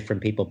look at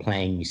different people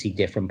playing, you see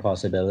different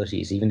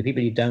possibilities. Even the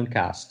people you don't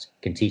cast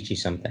can teach you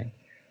something.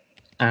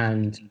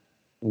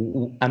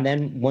 And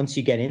then once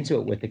you get into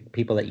it with the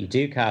people that you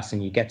do cast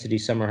and you get to do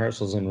some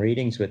rehearsals and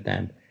readings with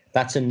them,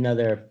 that's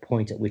another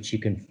point at which you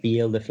can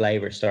feel the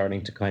flavor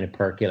starting to kind of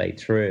percolate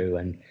through.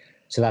 And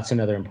so that's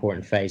another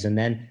important phase. And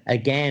then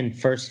again,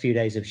 first few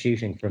days of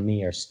shooting for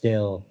me are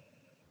still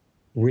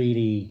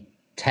really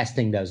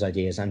testing those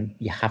ideas. And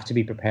you have to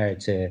be prepared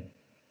to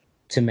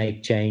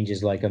make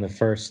changes. Like on the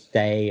first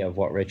day of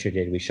What Richard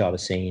Did, we shot a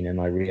scene,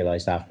 and I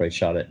realized after I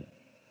shot it,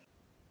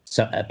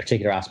 so a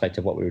particular aspect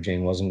of what we were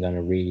doing wasn't going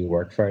to really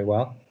work very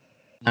well.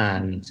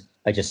 And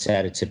I just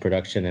set it to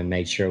production and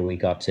made sure we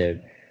got to,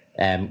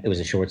 it was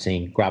a short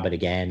scene, grab it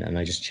again. And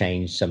I just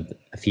changed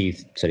a few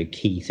sort of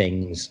key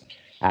things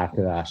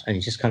after that. And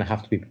you just kind of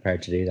have to be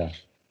prepared to do that.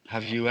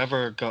 have you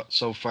ever got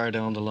so far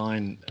down the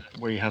line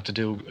where you have to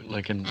do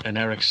like an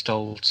Eric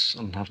Stoltz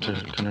and have to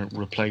kind of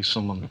replace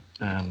someone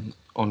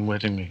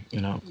unwittingly,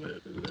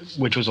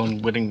 which was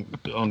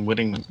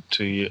unwitting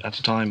to you at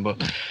the time,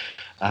 but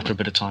after a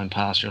bit of time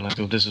passed, you're like,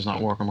 oh, this is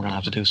not working, we're going to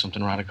have to do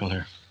something radical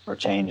here. Or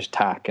change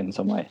tack in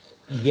some way?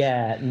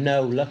 Yeah,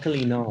 no,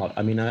 luckily not.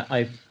 I mean,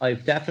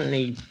 I've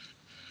definitely,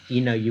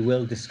 you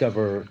will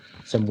discover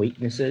some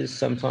weaknesses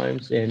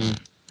sometimes in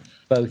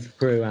both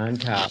crew and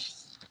cast.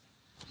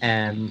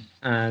 And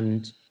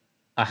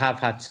I have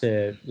had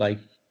to, like,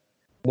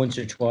 once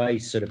or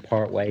twice sort of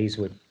part ways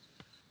with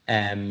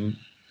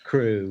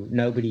crew.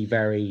 Nobody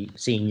very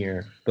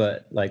senior,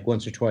 but like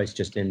once or twice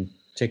just in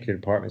particular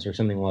departments where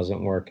something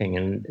wasn't working.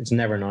 And it's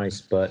never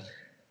nice, but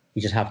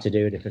you just have to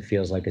do it if it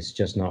feels like it's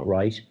just not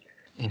right.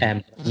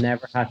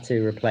 Never had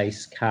to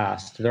replace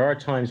cast. There are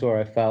times where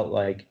I felt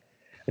like,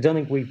 I don't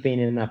think we've been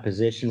in that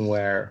position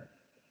where,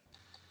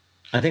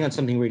 I think on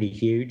something really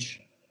huge,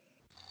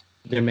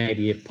 there may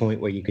be a point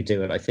where you could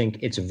do it. I think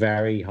it's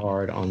very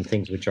hard on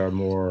things which are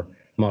more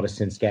modest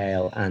in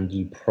scale, and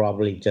you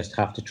probably just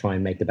have to try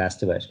and make the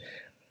best of it.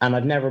 And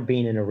I've never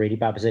been in a really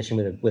bad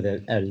position with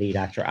a lead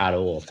actor at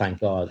all, thank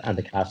God. And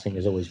the casting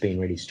has always been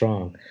really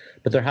strong.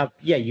 But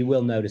you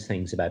will notice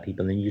things about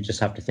people, and you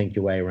just have to think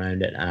your way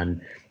around it and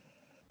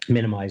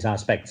minimize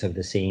aspects of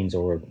the scenes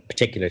or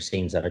particular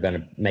scenes that are going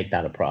to make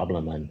that a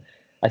problem. And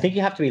I think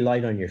you have to be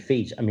light on your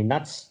feet. I mean,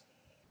 that's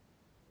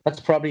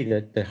probably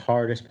the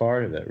hardest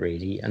part of it,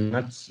 really. And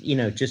that's,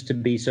 just to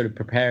be sort of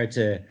prepared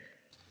to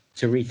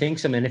rethink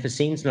something. If a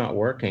scene's not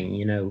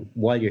working,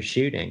 while you're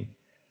shooting,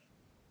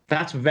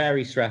 that's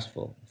very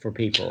stressful for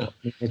people.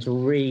 It's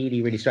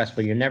really, really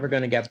stressful. You're never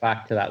going to get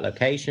back to that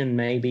location,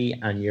 maybe,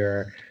 and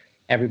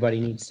everybody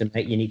needs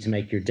to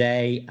make your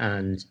day,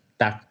 and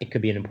that it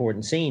could be an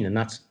important scene, and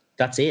that's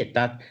it.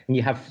 And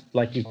you have,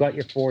 like, you've got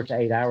your 4 to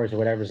 8 hours or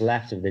whatever's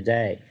left of the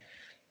day.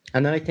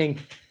 And then I think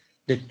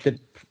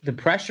the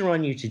pressure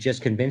on you to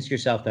just convince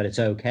yourself that it's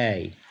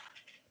okay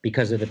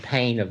because of the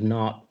pain of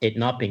not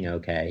being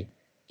okay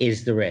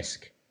is the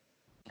risk.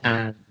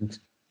 And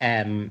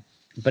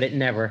but it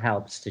never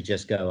helps to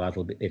just go,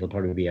 it'll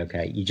probably be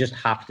okay. You just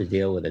have to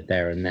deal with it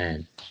there and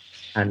then,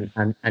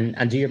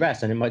 and do your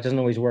best. And it doesn't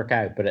always work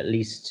out, but at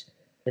least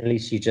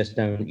you just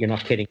don't. You're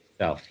not kidding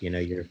yourself.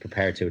 You're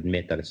prepared to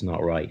admit that it's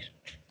not right.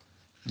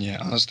 Yeah,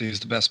 honesty is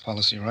the best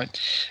policy, right?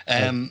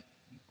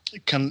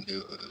 Can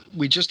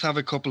we just have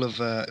a couple of,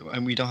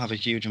 and we don't have a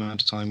huge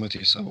amount of time with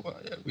you, so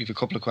we have a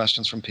couple of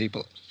questions from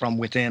people from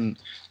within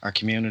our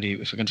community.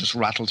 If we can just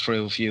rattle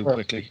through a few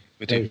quickly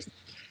with you.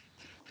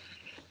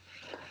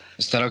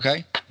 Is that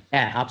okay?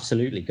 Yeah,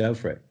 absolutely. Go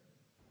for it.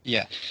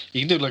 Yeah,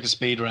 you can do like a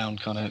speed round,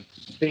 kind of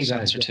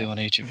sentence or two on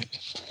each of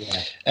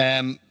it.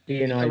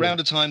 Yeah. Around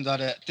the time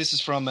that this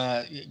is from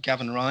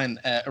Gavin Ryan.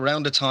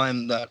 Around the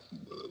time that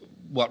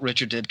What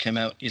Richard Did came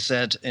out, you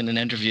said in an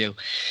interview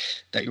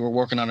that you were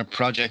working on a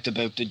project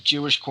about the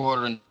Jewish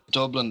quarter in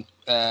Dublin.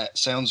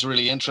 Sounds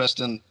really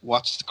interesting.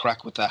 What's the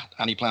crack with that?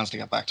 Any plans to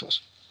get back to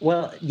us?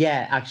 Well,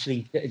 yeah,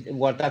 actually,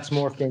 what that's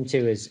morphed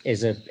into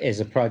is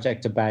a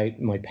project about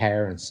my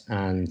parents,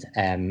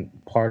 and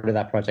part of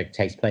that project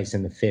takes place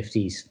in the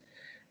 50s,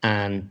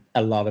 and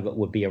a lot of it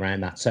would be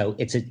around that. So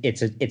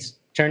it's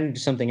turned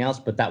into something else,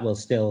 but that will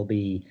still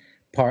be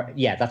part.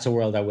 Yeah, that's a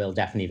world I will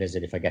definitely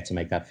visit if I get to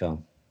make that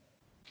film.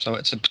 So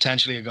it's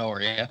potentially a goer,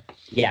 yeah?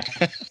 Yeah.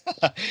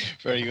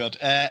 Very good.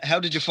 How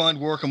did you find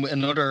working with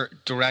another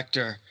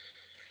director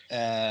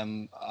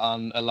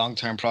on a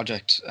long-term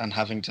project and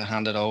having to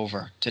hand it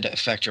over? Did it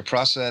affect your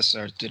process,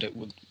 or did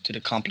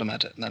it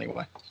complement it in any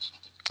way?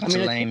 That's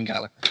Elaine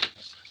Gallagher.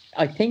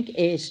 I think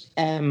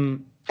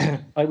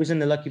I was in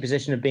the lucky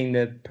position of being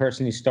the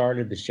person who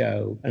started the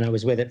show, and I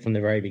was with it from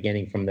the very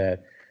beginning, from the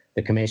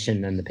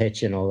commission and the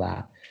pitch and all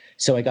that.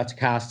 So I got to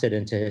cast it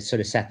and to sort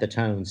of set the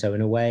tone. So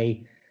in a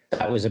way,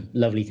 that was a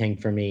lovely thing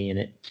for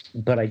me,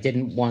 but I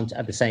didn't want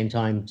at the same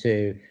time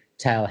to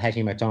tell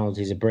Hetty MacDonald,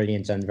 who's a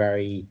brilliant and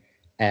very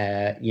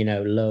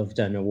loved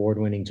and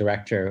award-winning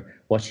director,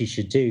 what she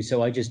should do.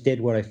 So I just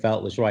did what I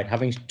felt was right,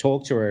 having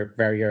talked to her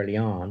very early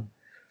on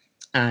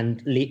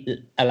and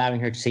allowing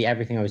her to see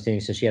everything I was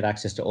doing, so she had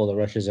access to all the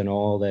rushes and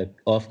all the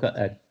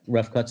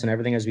rough cuts and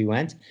everything as we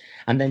went,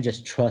 and then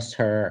just trust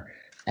her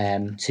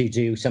to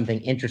do something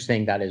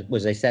interesting that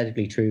was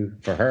aesthetically true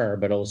for her,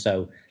 but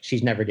also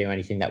she's never do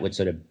anything that would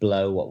sort of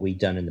blow what we'd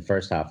done in the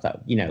first half.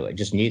 That, I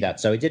just knew that.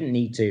 So I didn't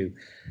need to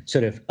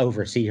sort of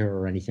oversee her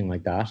or anything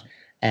like that.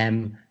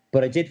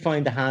 But I did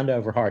find the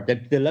handover hard.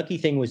 The lucky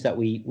thing was that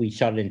we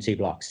shot it in 2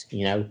 blocks,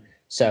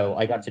 So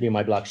I got to do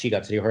my block, she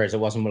got to do hers. It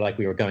wasn't like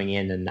we were going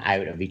in and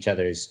out of each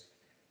other's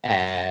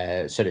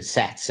sort of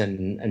sets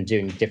and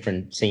doing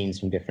different scenes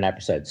from different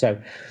episodes.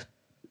 So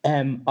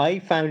I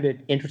found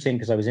it interesting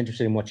because I was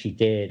interested in what she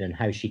did and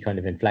how she kind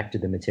of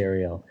inflected the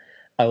material.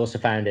 I also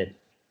found it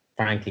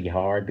frankly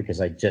hard because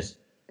I just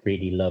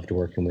really loved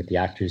working with the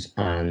actors,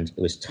 and it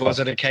was tough. Was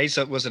it a case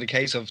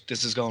of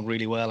this is going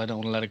really well, I don't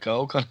want to let it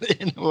go, kind of,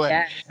 in a way?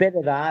 Yeah, a bit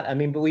of that. I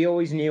mean, but we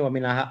always knew. I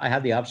mean, I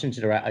had the option to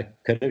direct. I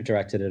could have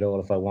directed it all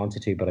if I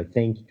wanted to, but I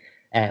think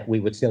we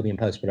would still be in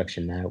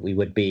post-production now. We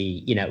would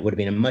be, it would have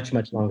been a much,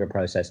 much longer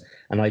process.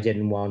 And I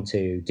didn't want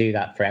to do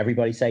that for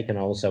everybody's sake. And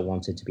I also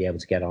wanted to be able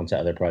to get onto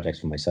other projects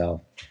for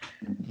myself.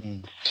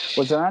 Mm.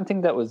 Was there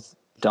anything that was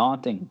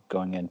daunting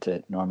going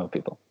into Normal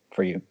People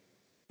for you?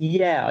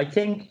 Yeah, I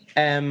think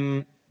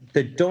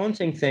the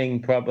daunting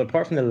thing, probably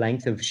apart from the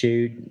length of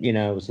shoot,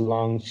 it was a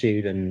long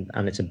shoot and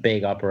it's a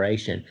big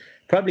operation.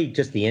 Probably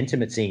just the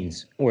intimate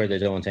scenes were the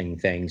daunting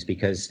things,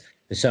 because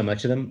there's so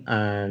much of them,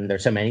 and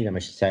there's so many of them, I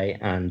should say,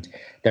 and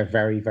they're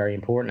very, very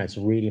important. It's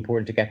really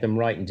important to get them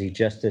right and do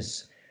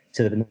justice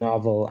to the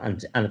novel,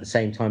 and at the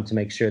same time to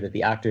make sure that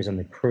the actors and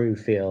the crew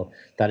feel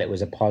that it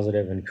was a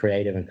positive and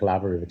creative and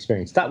collaborative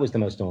experience. That was the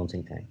most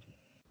daunting thing.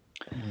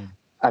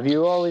 Have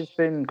you always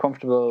been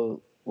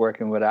comfortable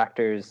working with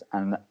actors,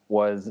 and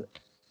was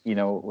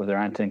there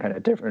anything kind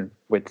of different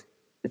with?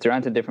 Is there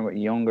anything different with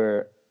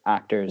younger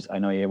actors? I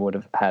know you would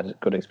have had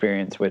good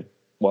experience with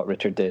what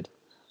Richard did.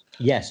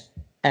 Yes.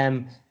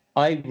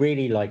 I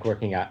really like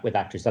working with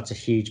actors. That's a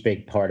huge,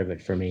 big part of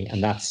it for me.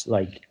 And that's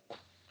like,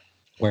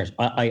 whereas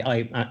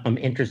I'm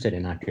interested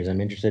in actors.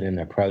 I'm interested in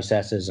their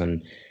processes,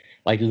 and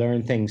I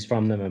learn things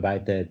from them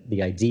about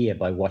the idea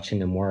by watching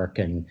them work.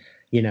 And,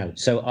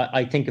 so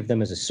I think of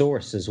them as a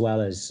source as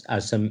well as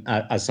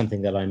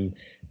something that I'm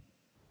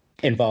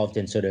involved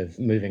in, sort of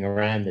moving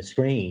around the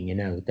screen.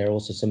 They're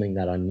also something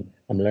that I'm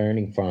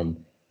learning from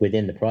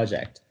within the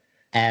project.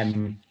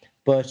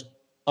 But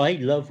I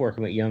love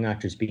working with young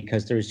actors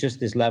because there's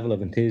just this level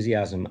of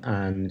enthusiasm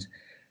and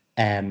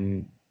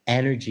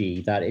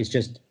energy that is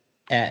just,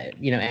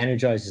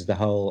 energizes the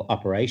whole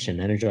operation,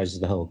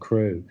 energizes the whole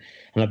crew.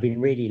 And I've been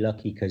really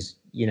lucky because,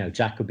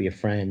 Jack would be a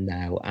friend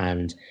now,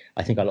 and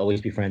I think I'll always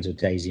be friends with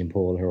Daisy and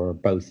Paul, who are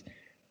both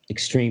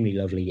extremely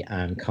lovely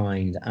and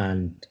kind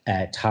and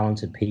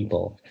talented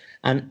people.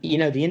 And,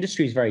 the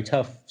industry is very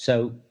tough.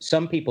 So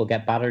some people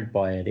get battered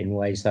by it in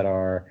ways that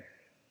are,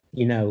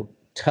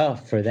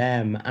 tough for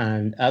them,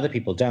 and other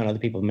people don't. Other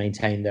people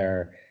maintain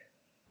the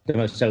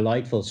most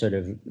delightful sort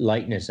of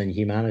lightness and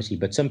humanity,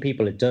 but some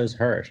people it does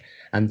hurt.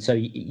 And so,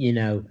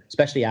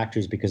 especially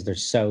actors, because they're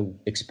so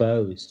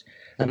exposed.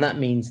 And that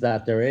means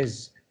that there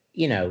is,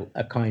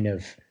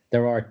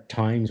 there are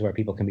times where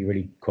people can be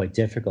really quite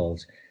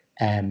difficult.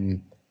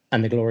 And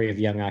the glory of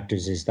young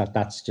actors is that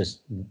that's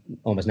just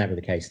almost never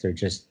the case. They're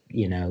just,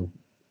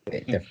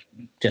 they're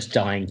just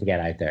dying to get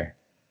out there.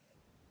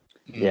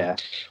 Yeah.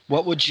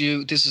 What would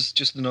you, this is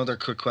just another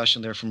quick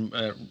question there from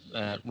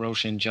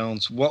Roisin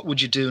Jones. What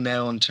would you do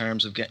now in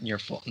terms of getting your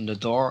foot in the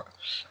door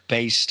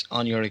based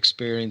on your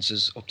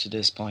experiences up to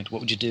this point?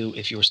 What would you do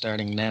if you were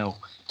starting now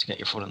to get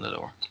your foot in the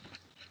door?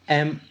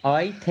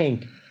 I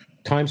think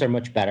times are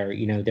much better.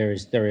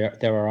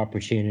 There are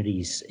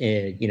opportunities,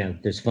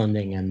 there's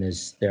funding, and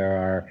there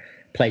are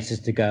places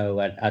to go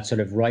at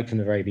sort of right from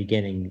the very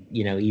beginning,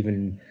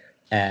 even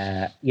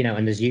and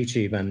there's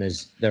YouTube, and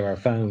there are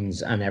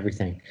phones and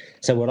everything.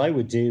 So what I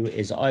would do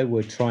is I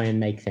would try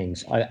and make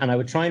things, and I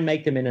would try and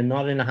make them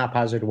not in a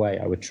haphazard way.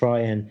 I would try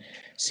and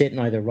sit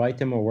and either write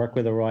them or work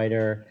with a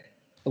writer,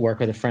 work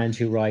with a friend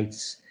who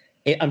writes.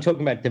 I'm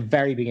talking about the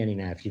very beginning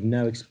now. If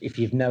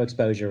you've no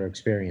exposure or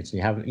experience,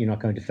 and you're not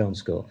going to film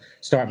school,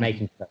 start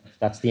making stuff.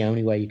 That's the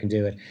only way you can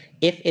do it.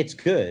 If it's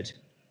good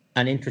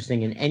and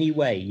interesting in any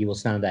way, you will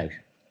stand out.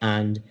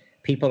 And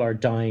people are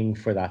dying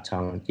for that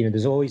talent.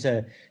 There's always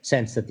a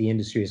sense that the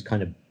industry is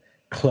kind of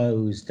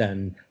closed,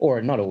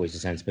 or not always a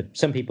sense, but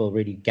some people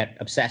really get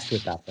obsessed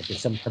with that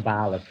there's some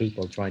cabal of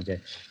people trying to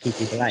keep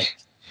people out.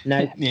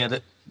 Now,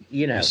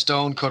 the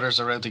stone cutters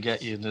are out to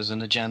get you. There's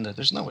an agenda.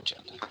 There's no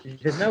agenda.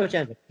 There's no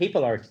agenda.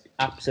 People are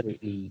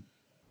absolutely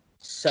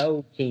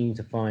so keen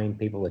to find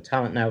people with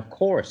talent. Now, of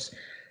course,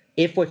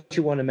 if what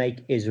you want to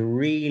make is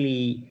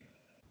really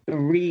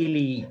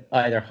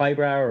either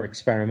highbrow or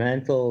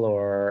experimental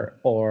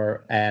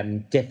or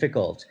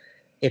difficult,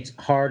 it's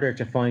harder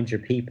to find your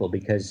people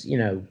because,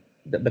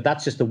 but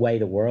that's just the way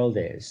the world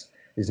is.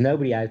 There's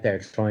nobody out there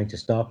trying to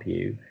stop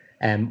you.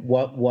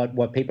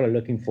 What people are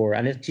looking for,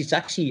 and it's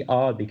actually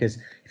odd because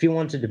if you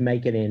wanted to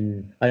make it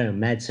in, I don't know,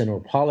 medicine or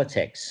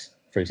politics,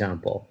 for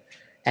example,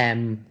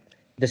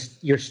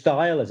 your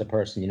style as a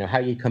person, how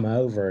you come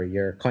over,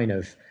 your kind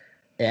of,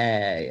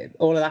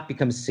 all of that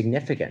becomes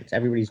significant.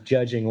 Everybody's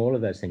judging all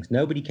of those things.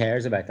 Nobody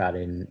cares about that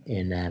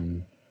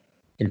in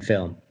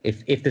film.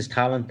 If there's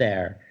talent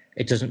there,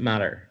 it doesn't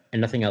matter,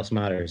 and nothing else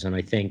matters. And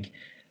I think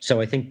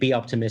be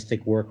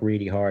optimistic, work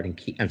really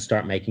hard, and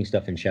start making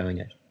stuff and showing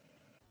it.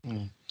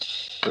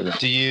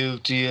 Do you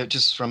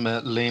just from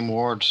Liam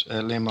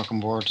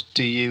Morecambe Ward,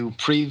 do you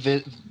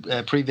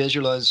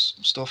pre-visualize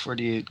stuff, or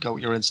do you go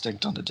with your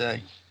instinct on the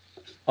day?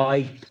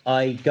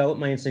 I go with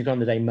my instinct on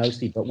the day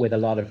mostly, but with a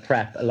lot of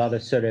prep, a lot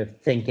of sort of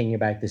thinking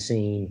about the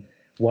scene,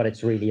 what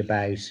it's really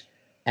about,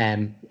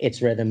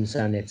 its rhythms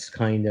and its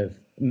kind of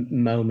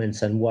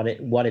moments, and what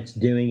it's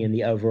doing in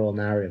the overall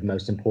narrative.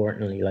 Most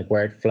importantly, like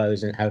where it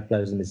flows and how it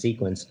flows in the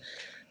sequence,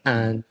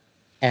 and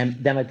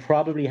then I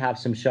probably have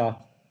some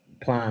shot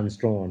plans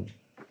drawn,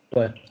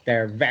 but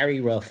they're very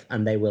rough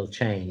and they will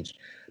change.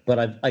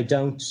 But I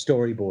don't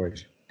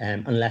storyboard.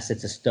 unless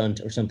it's a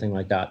stunt or something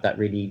like that that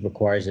really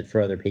requires it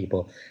for other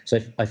people. So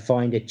I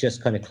find it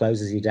just kind of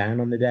closes you down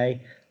on the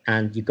day,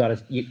 and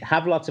you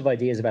have lots of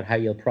ideas about how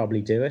you'll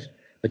probably do it,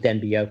 but then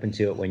be open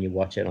to it when you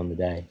watch it on the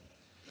day.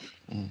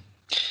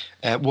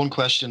 One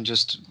question,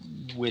 just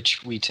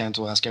which we tend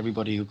to ask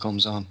everybody who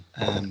comes on,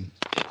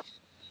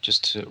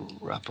 just to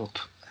wrap up.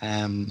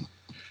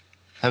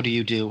 How do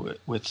you deal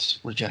with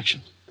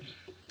rejection?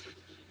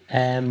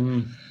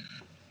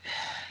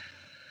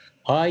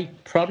 I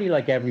probably,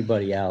 like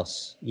everybody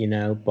else,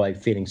 by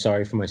feeling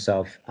sorry for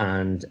myself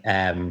and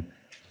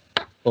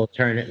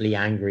alternately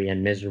angry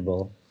and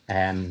miserable,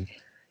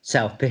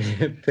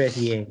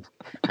 self-pitying,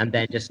 and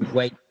then just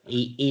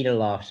eat a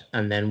lot,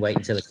 and then wait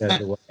until it goes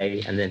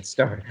away, and then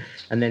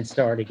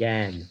start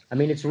again. I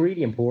mean, it's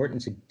really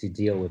important to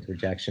deal with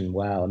rejection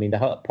well. I mean, the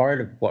whole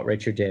part of what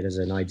Richard did as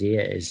an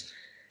idea is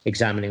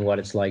examining what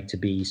it's like to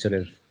be sort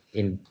of,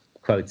 in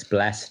quotes,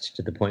 blessed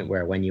to the point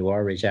where when you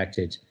are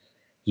rejected,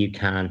 you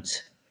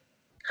can't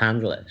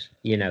handle it.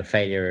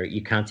 Failure,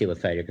 you can't deal with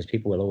failure because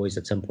people will always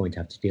at some point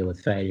have to deal with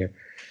failure.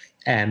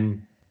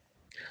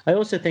 I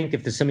also think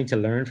if there's something to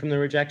learn from the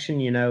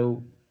rejection,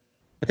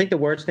 I think the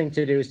worst thing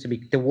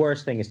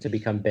is to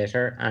become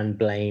bitter and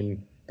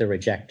blame the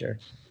rejecter.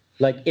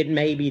 Like, it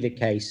may be the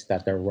case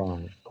that they're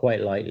wrong,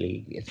 quite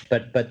likely,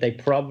 but they're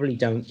probably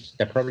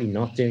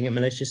not doing it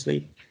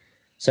maliciously.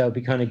 So it'd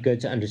be kind of good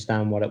to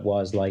understand what it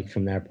was like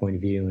from their point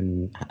of view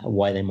and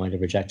why they might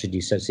have rejected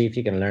you. So see if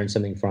you can learn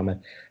something from it,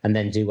 and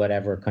then do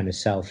whatever kind of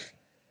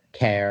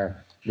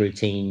self-care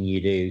routine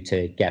you do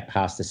to get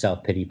past the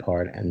self-pity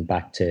part and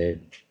back to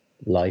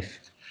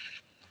life.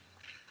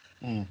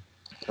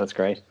 That's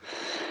great.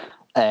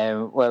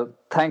 Well,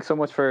 thanks so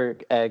much for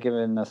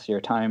giving us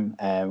your time.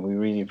 We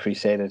really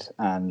appreciate it,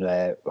 and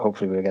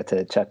hopefully we'll get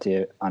to chat to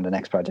you on the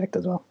next project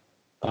as well.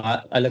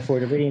 I look forward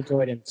to it. Really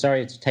enjoyed it. Sorry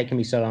it's taken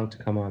me so long to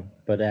come on,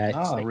 but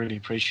I really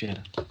appreciate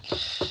it.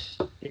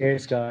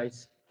 Cheers,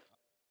 guys.